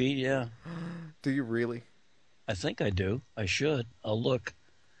got Night Beat, yeah. Do you really? I think I do. I should. I'll look.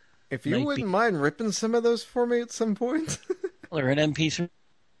 If you wouldn't mind ripping some of those for me at some point. Well, they're an MP3.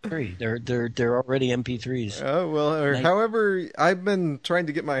 They're already MP3s. Oh well. However, I've been trying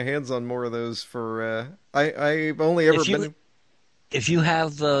to get my hands on more of those for. I've only ever been. If you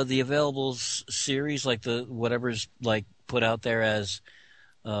have the available series, like the whatever's like put out there as,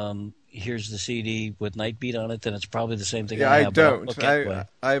 here's the CD with Night Beat on it, then it's probably the same thing. Yeah, I have, don't.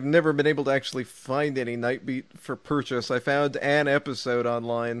 I've never been able to actually find any Night Beat for purchase. I found an episode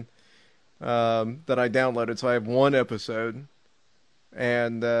online that I downloaded, so I have one episode,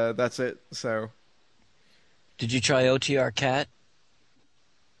 and that's it. So, did you try OTR Cat?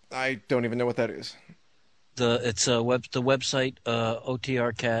 I don't even know what that is. The website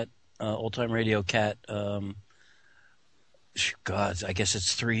OTR Cat, Old Time Radio Cat. God, I guess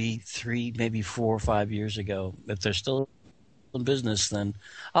it's three, maybe 4 or 5 years ago. If they're still in business, then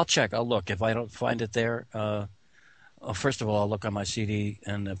I'll check. I'll look. If I don't find it there, first of all, I'll look on my CD,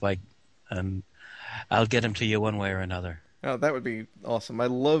 and I'll get them to you one way or another. Oh, that would be awesome. I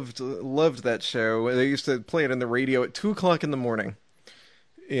loved that show. They used to play it on the radio at 2:00 in the morning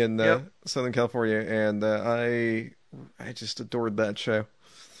in Southern California, and I just adored that show.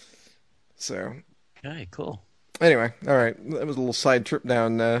 So, okay, cool. Anyway, all right, that was a little side trip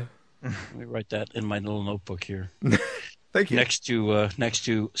down. Let me write that in my little notebook here. Thank you. Next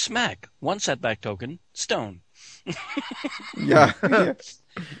to Smack, 1 setback token, Stone. yeah.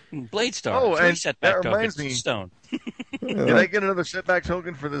 BladeStar, 3 setback tokens, me. Stone. Did I get another setback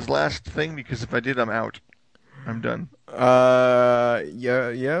token for this last thing? Because if I did, I'm out. I'm done.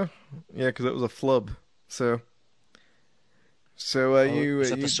 Yeah, because it was a flub. So is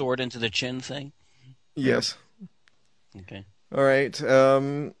that the sword into the chin thing? Yes. Okay. All right.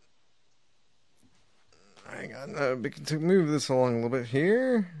 Hang on. To move this along a little bit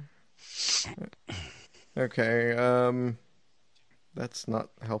here. Okay. That's not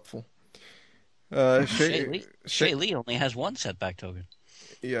helpful. Shaylee only has 1 setback token.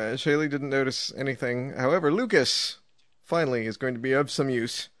 Yeah, Shaylee didn't notice anything. However, Lucas finally is going to be of some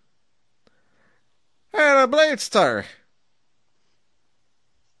use. And a BladeStar.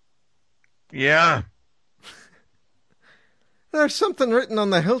 Yeah. There's something written on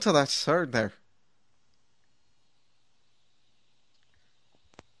the hilt of that sword there.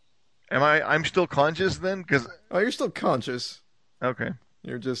 I'm still conscious then? Oh, you're still conscious. Okay.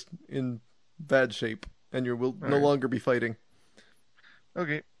 You're just in bad shape, and you will no longer be fighting.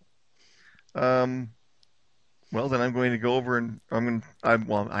 Okay. Well, then I'm going to go over and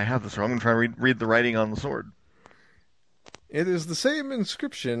I have the sword. I'm going to try and read the writing on the sword. It is the same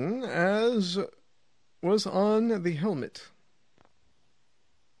inscription as was on the helmet.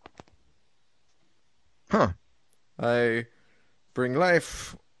 Huh. I bring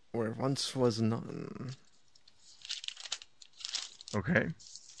life where once was none. Okay.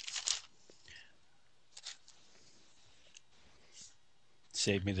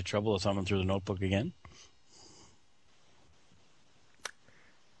 Save me the trouble of thumbing through the notebook again.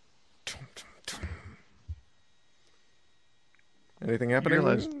 Anything You happening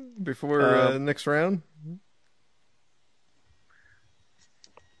realize, before next round?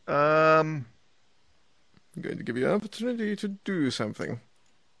 um, I'm going to give you an opportunity to do something.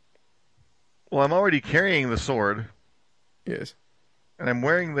 well, I'm already carrying the sword, Yes. and I'm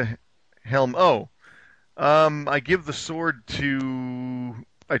wearing the helm. Oh, I give the sword to.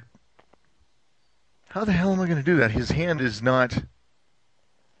 How the hell am I going to do that? His hand is not.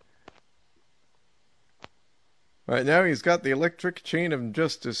 Right now he's got the electric chain of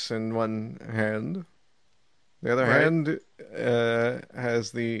justice in one hand. The other Right. hand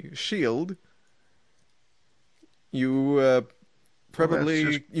has the shield. You That's probably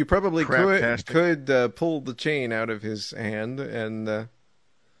craptastic. could pull the chain out of his hand and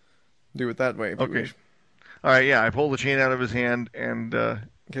do it that way if you Okay. wish. All right. Yeah, I pull the chain out of his hand, and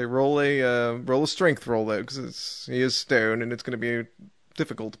Okay, roll a strength roll though, because he is stone and it's going to be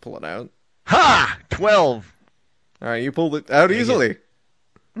difficult to pull it out. ha! 12. All right, you pulled it out Dang it. easily.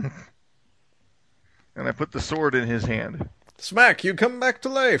 And I put the sword in his hand. Smack, you come back to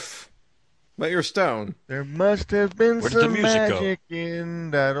life, but you're stone. There must have been Where did the some music go? magic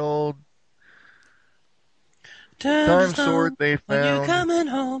in that old Turn time to sword stone they when you found. coming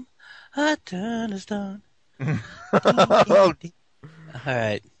home. I turn to stone. Oh, All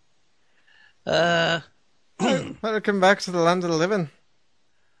right. Uh, Better come back to the land of the living.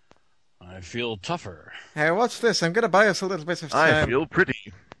 I feel tougher. Hey, watch this. I'm going to buy us a little bit of I time. feel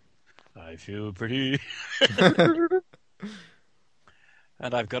pretty. I feel pretty.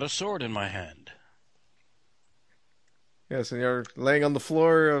 And I've got a sword in my hand. Yes, and you're laying on the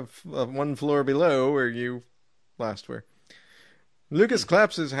floor of one floor below where you last were. Lucas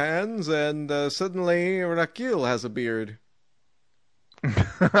claps his hands, and suddenly Rakil has a beard.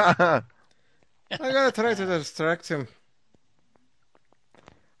 I gotta try to distract him.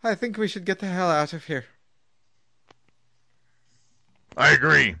 I think we should get the hell out of here. I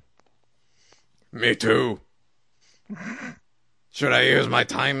agree. Me too. Should I use my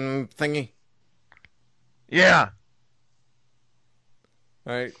time thingy? Yeah.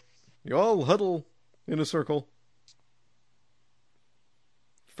 Alright. You all huddle in a circle.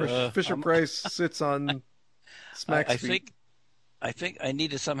 Fisher Price sits on Smack's I feet. think I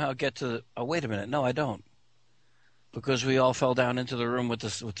need to somehow get to. Oh, wait a minute. No, I don't, because we all fell down into the room with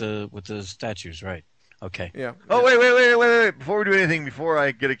the statues. Right. Okay. Yeah. Oh, wait. Before we do anything, before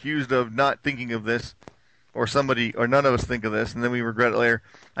I get accused of not thinking of this, or somebody, or none of us think of this, and then we regret it later,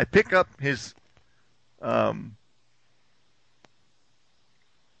 I pick up his, I'm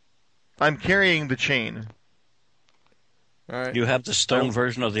carrying the chain. Alright. You have the stone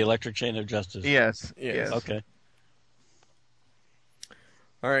version of the electric chain of justice. Yes. Yes. Okay.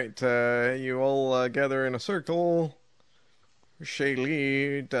 Alright, you all gather in a circle.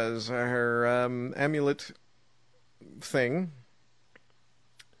 Shaylee does her amulet thing.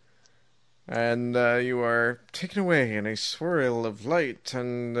 And you are taken away in a swirl of light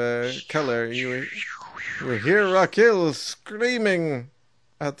and color. You hear Rakil screaming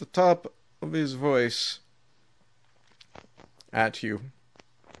at the top of his voice at you.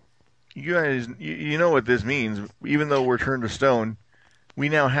 You guys, you know what this means. Even though we're turned to stone, we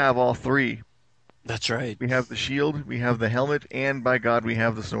now have all three. That's right. We have the shield, we have the helmet, and by God, we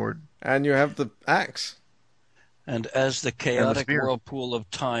have the sword. And you have the axe. And as the chaotic spear. whirlpool of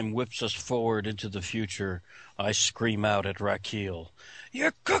time whips us forward into the future, I scream out at Rakil,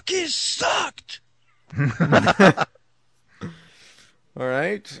 "Your cookies sucked!"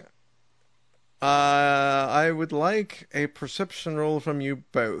 Alright. I would like a perception roll from you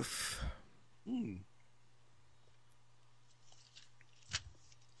both.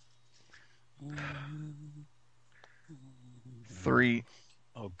 3.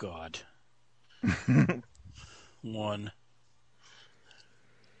 Oh, God. 1.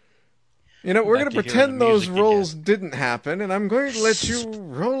 You know, we're Back going to to hearing pretend the those music rolls didn't happen, and I'm going to let you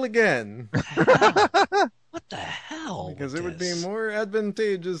roll again. What the hell? Because with it would be this? more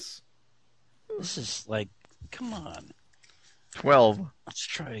advantageous. This is like, come on. 12. Let's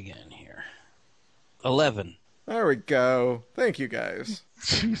try again here. 11. There we go. Thank you, guys.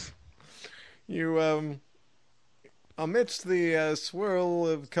 Jeez. You, amidst the swirl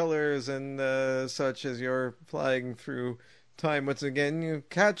of colors and such as you're flying through time once again, you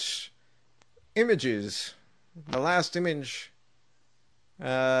catch images. The last image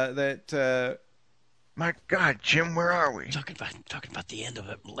that... My God, Jim, where are we? Talking about the end of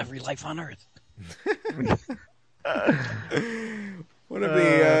it, every life on Earth.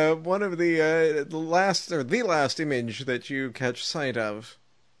 the last image that you catch sight of.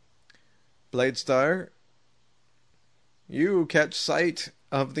 BladeStar, you catch sight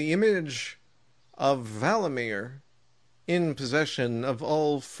of the image of Valamir in possession of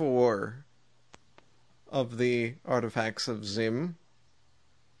all 4 of the artifacts of Zim.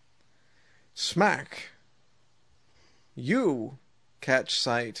 Smack, you catch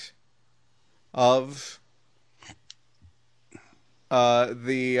sight of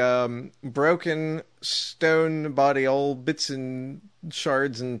the broken stone body, all bits and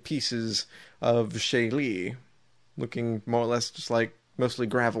shards and pieces of Shaylee, looking more or less just like mostly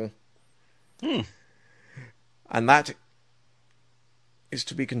gravel. And that is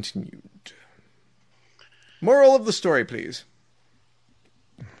to be continued. Moral of the story, please.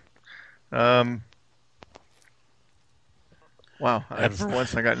 Wow, for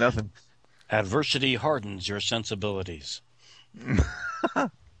once I got nothing. Adversity hardens your sensibilities.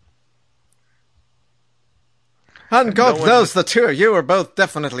 God knows the two of you are both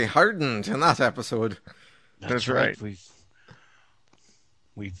definitely hardened in that episode. That's right.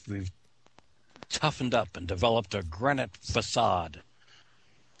 We've toughened up and developed a granite facade.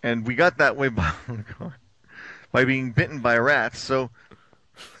 And we got that way by being bitten by rats. So,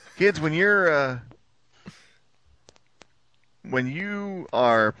 kids, when you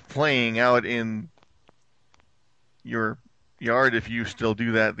are playing out in your yard, if you still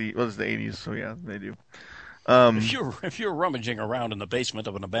do that, it's the 80s, so yeah, they do. If you're rummaging around in the basement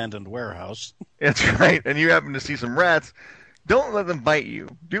of an abandoned warehouse, that's right, and you happen to see some rats, don't let them bite you.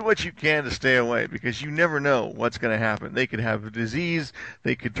 Do what you can to stay away, because you never know what's going to happen. They could have a disease.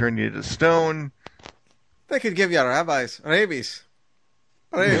 They could turn you to stone. They could give you rabies.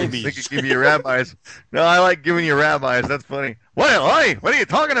 They could give you rabbis. No, I like giving you rabbis. That's funny. What are you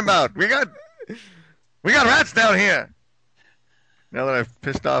talking about? We got rats down here. Now that I've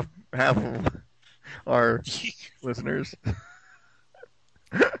pissed off half of our listeners.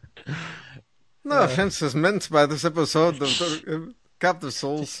 No offense is meant by this episode of Captive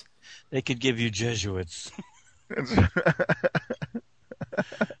Souls. They could give you Jesuits. It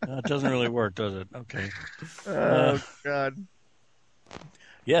doesn't really work, does it? Okay. Oh, God.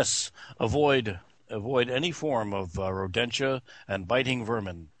 Yes, avoid any form of rodentia and biting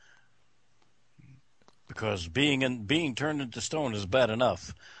vermin, because being turned into stone is bad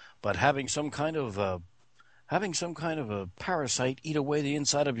enough, but having some kind of a parasite eat away the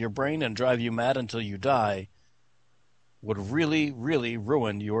inside of your brain and drive you mad until you die would really, really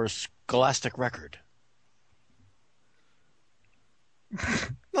ruin your scholastic record.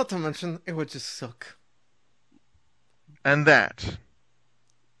 Not to mention, it would just suck. And that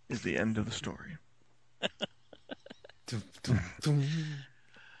is the end of the story.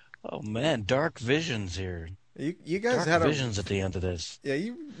 Oh man, dark visions here. You guys dark had visions at the end of this. Yeah,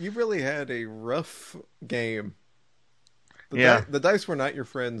 you really had a rough game. The dice were not your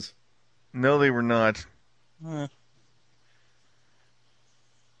friends. No, they were not.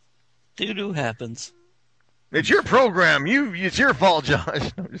 Doo-doo happens. It's your program. It's your fault,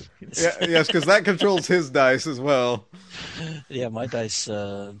 Josh. No, yes, because that controls his dice as well. Yeah, my dice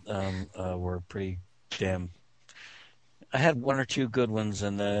were pretty damn. I had 1 or 2 good ones,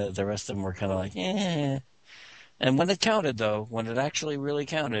 and the rest of them were kind of like, eh. And when it counted, though, when it actually really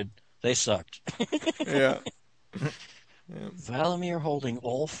counted, they sucked. Yeah. Valamir holding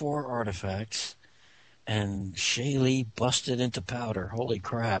all 4 artifacts, and Shaylee busted into powder. Holy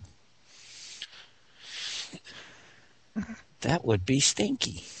crap. That would be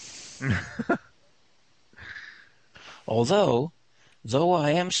stinky. Though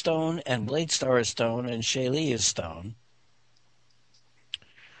I am stone, and BladeStar is stone, and Shaylee is stone,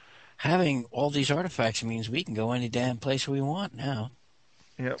 having all these artifacts means we can go any damn place we want now.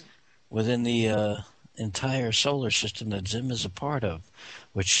 Yep. Within the entire solar system that Zim is a part of,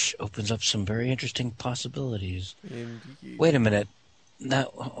 which opens up some very interesting possibilities. Indeed. Wait a minute.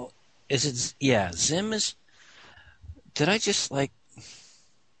 Now, is it... Yeah, Zim is... Did I just,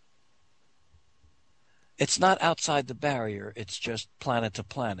 It's not outside the barrier. It's just planet to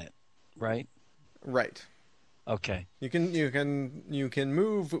planet, right? Right. Okay. You can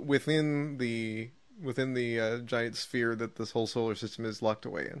move within the giant sphere that this whole solar system is locked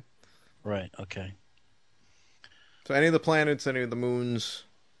away in. Right. Okay. So any of the planets, any of the moons,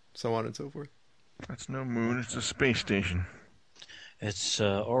 so on and so forth. That's no moon, it's a space station. It's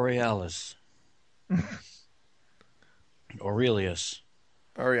Aurealis. Aurelius.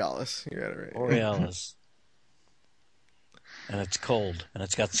 Aurealis, you got it right. Aurealis. And it's cold, and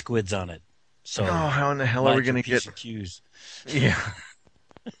it's got squids on it. So, oh, how in the hell are we going to get... Yeah.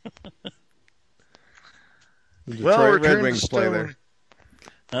 The Detroit Red Wings play Stone. there.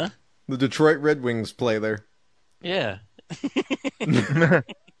 Huh? The Detroit Red Wings play there. Yeah.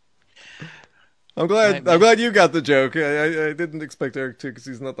 I'm glad you got the joke. I didn't expect Eric to because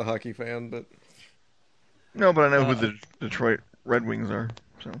he's not the hockey fan, but No, but I know who the Detroit Red Wings are.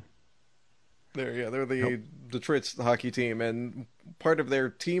 So they're the Detroit's hockey team, and part of their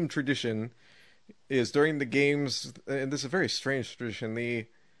team tradition is during the games, and this is a very strange tradition. The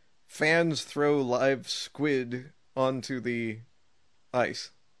fans throw live squid onto the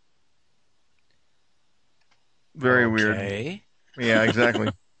ice. very weird. Yeah, exactly.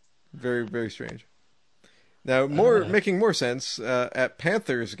 Very, very strange. Now, making more sense at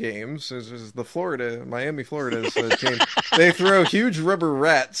Panthers games. This is the Miami, Florida's team. They throw huge rubber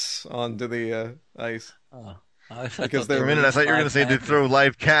rats onto the ice. Oh, Because For a minute, I thought you were going to say they throw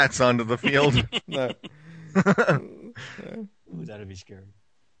live cats onto the field. No. Ooh, that'd be scary.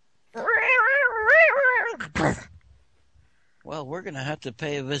 Well, we're going to have to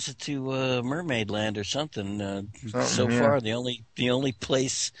pay a visit to Mermaid Land or something. So far, the only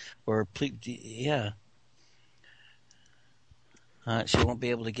place where, yeah. She won't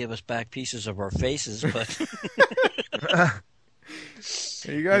be able to give us back pieces of our faces, but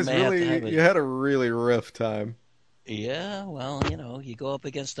You guys you had a really rough time. Yeah, well, you go up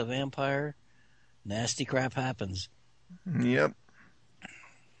against a vampire, nasty crap happens. Yep.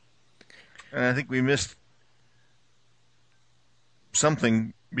 And I think we missed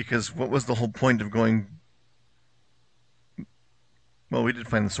something, because what was the whole point of going... Well, we did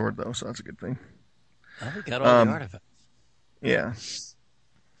find the sword, though, so that's a good thing. Oh, we got all the artifacts. Yeah.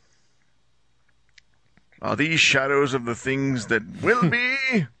 Are these shadows of the things that will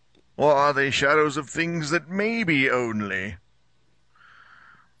be, or are they shadows of things that may be only?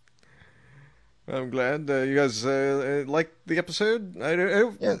 I'm glad you guys liked the episode.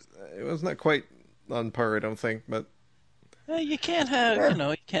 It was not quite on par, I don't think, but You can't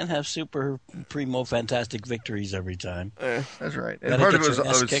have super primo fantastic victories every time. That's right. And part of it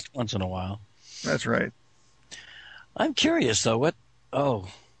was kicked once in a while. That's right. I'm curious though.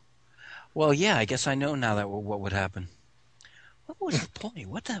 Well, yeah. I guess I know now what would happen. What was the point?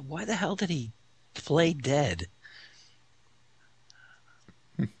 Why the hell did he play dead?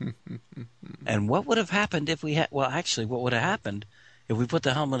 And what would have happened if we had? Well, actually, what would have happened if we put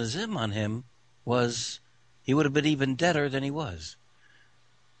the helmet of Zim on him was he would have been even deader than he was,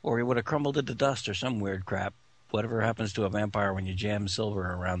 or he would have crumbled into dust or some weird crap. Whatever happens to a vampire when you jam silver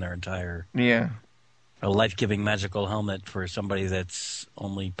around their entire a life-giving magical helmet for somebody that's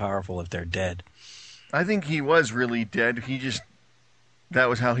only powerful if they're dead. I think he was really dead. That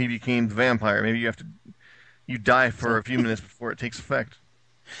was how he became the vampire. Maybe you die for a few minutes before it takes effect.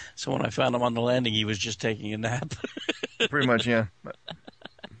 So when I found him on the landing, he was just taking a nap. Pretty much, yeah.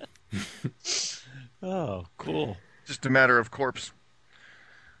 Oh, cool. Just a matter of corpse.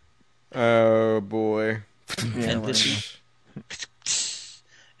 Oh boy.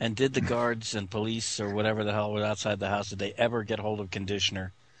 And did the guards and police or whatever the hell was outside the house, did they ever get hold of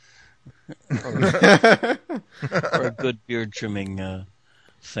conditioner? or a good beard trimming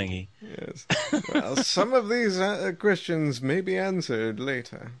thingy? Yes. Well, some of these questions may be answered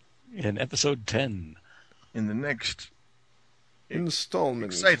later. In episode 10. In the next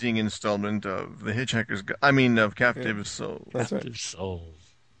installment. Exciting installment of The Hitchhiker's of Captive Souls. That's Captive Souls.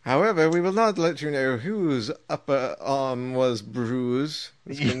 However, we will not let you know whose upper arm was bruised.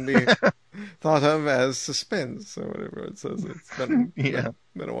 This can be thought of as suspense, or whatever it says. It's been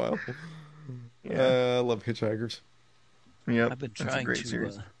a while. Yeah. I love Hitchhikers. Yep, I've been trying that's a great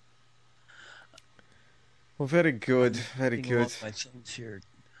series. Well, very good, very good. My things here.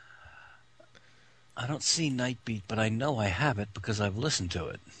 I don't see Nightbeat, but I know I have it because I've listened to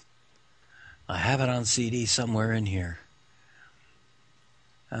it. I have it on CD somewhere in here.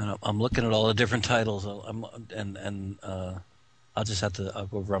 And I'm looking at all the different titles, I'll just I'll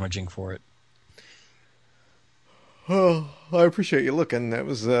go rummaging for it. Oh, I appreciate you looking. That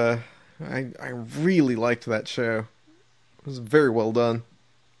was I really liked that show. It was very well done.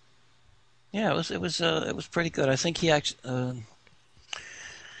 Yeah, it was pretty good. I think he actually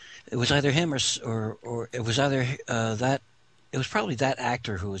it was either him or it was either it was probably that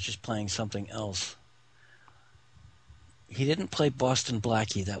actor who was just playing something else. He didn't play Boston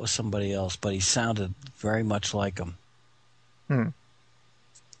Blackie. That was somebody else, but he sounded very much like him.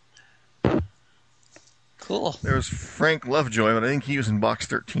 Cool. There was Frank Lovejoy, but I think he was in Box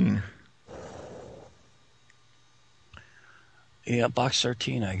 13. Yeah, Box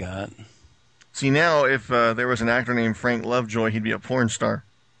 13 I got. See, now, if there was an actor named Frank Lovejoy, he'd be a porn star.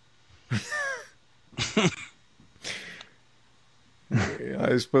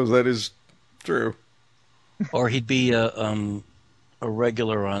 I suppose that is true. Or he'd be a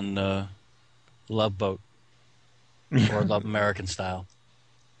regular on Love Boat. Or Love American Style.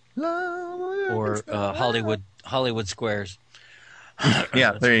 Or Hollywood Squares.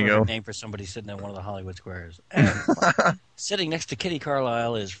 Yeah, there you go. Name for somebody sitting in one of the Hollywood Squares. And sitting next to Kitty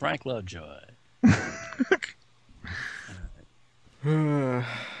Carlisle is Frank Lovejoy.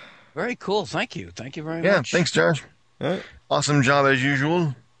 Very cool. Thank you. Thank you very much. Yeah, thanks, Josh. Awesome job as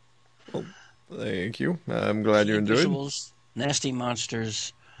usual. Well, thank you. I'm glad you enjoyed. Visuals, nasty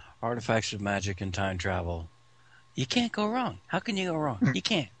monsters, artifacts of magic, and time travel. You can't go wrong. How can you go wrong? You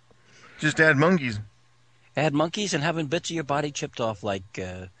can't. Just add monkeys. Add monkeys and having bits of your body chipped off like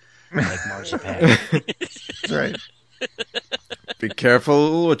marzipan. That's right. Be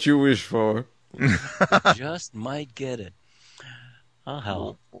careful what you wish for. You just might get it. Oh,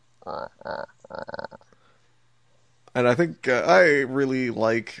 hell. And I think I really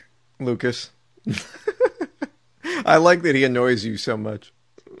like Lucas. I like that he annoys you so much.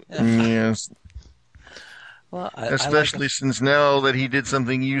 Yes. Well, especially since now that he did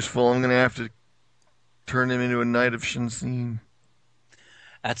something useful, I'm going to have to turn him into a Knight of Shinsin.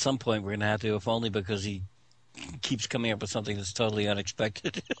 At some point, we're going to have to, if only because he keeps coming up with something that's totally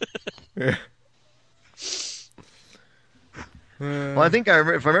unexpected. Yeah. Well, I think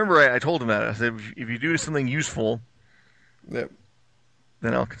if I remember right, I told him that. I said, if you do something useful, yep,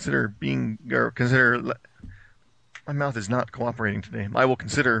 then I'll consider my mouth is not cooperating today. I will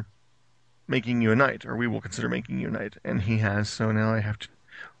consider making you a knight, or we will consider making you a knight. And he has, so now I have to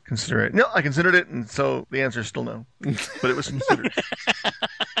consider it. No, I considered it, and so the answer is still no. But it was considered.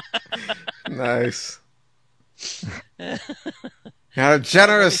 Nice. You're a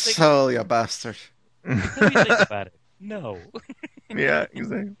generous soul, you bastard. What do you think about it? No. Yeah,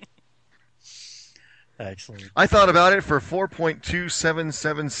 exactly. Excellent. I thought about it for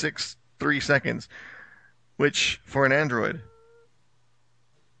 4.27763 seconds, which, for an android,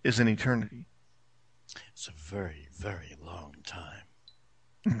 is an eternity. It's a very, very long time.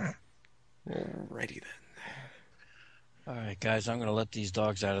 Alrighty then. All right, guys, I'm going to let these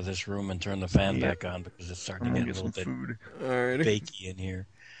dogs out of this room and turn the fan back on because it's starting to get a little bit bakey in here.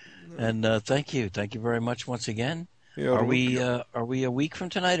 And thank you very much once again. Yeah, are we a week from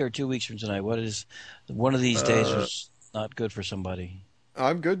tonight or 2 weeks from tonight? What is one of these days was not good for somebody?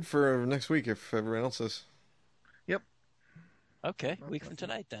 I'm good for next week if everyone else is. Yep. Okay, week from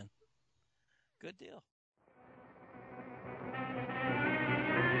tonight then. Good deal.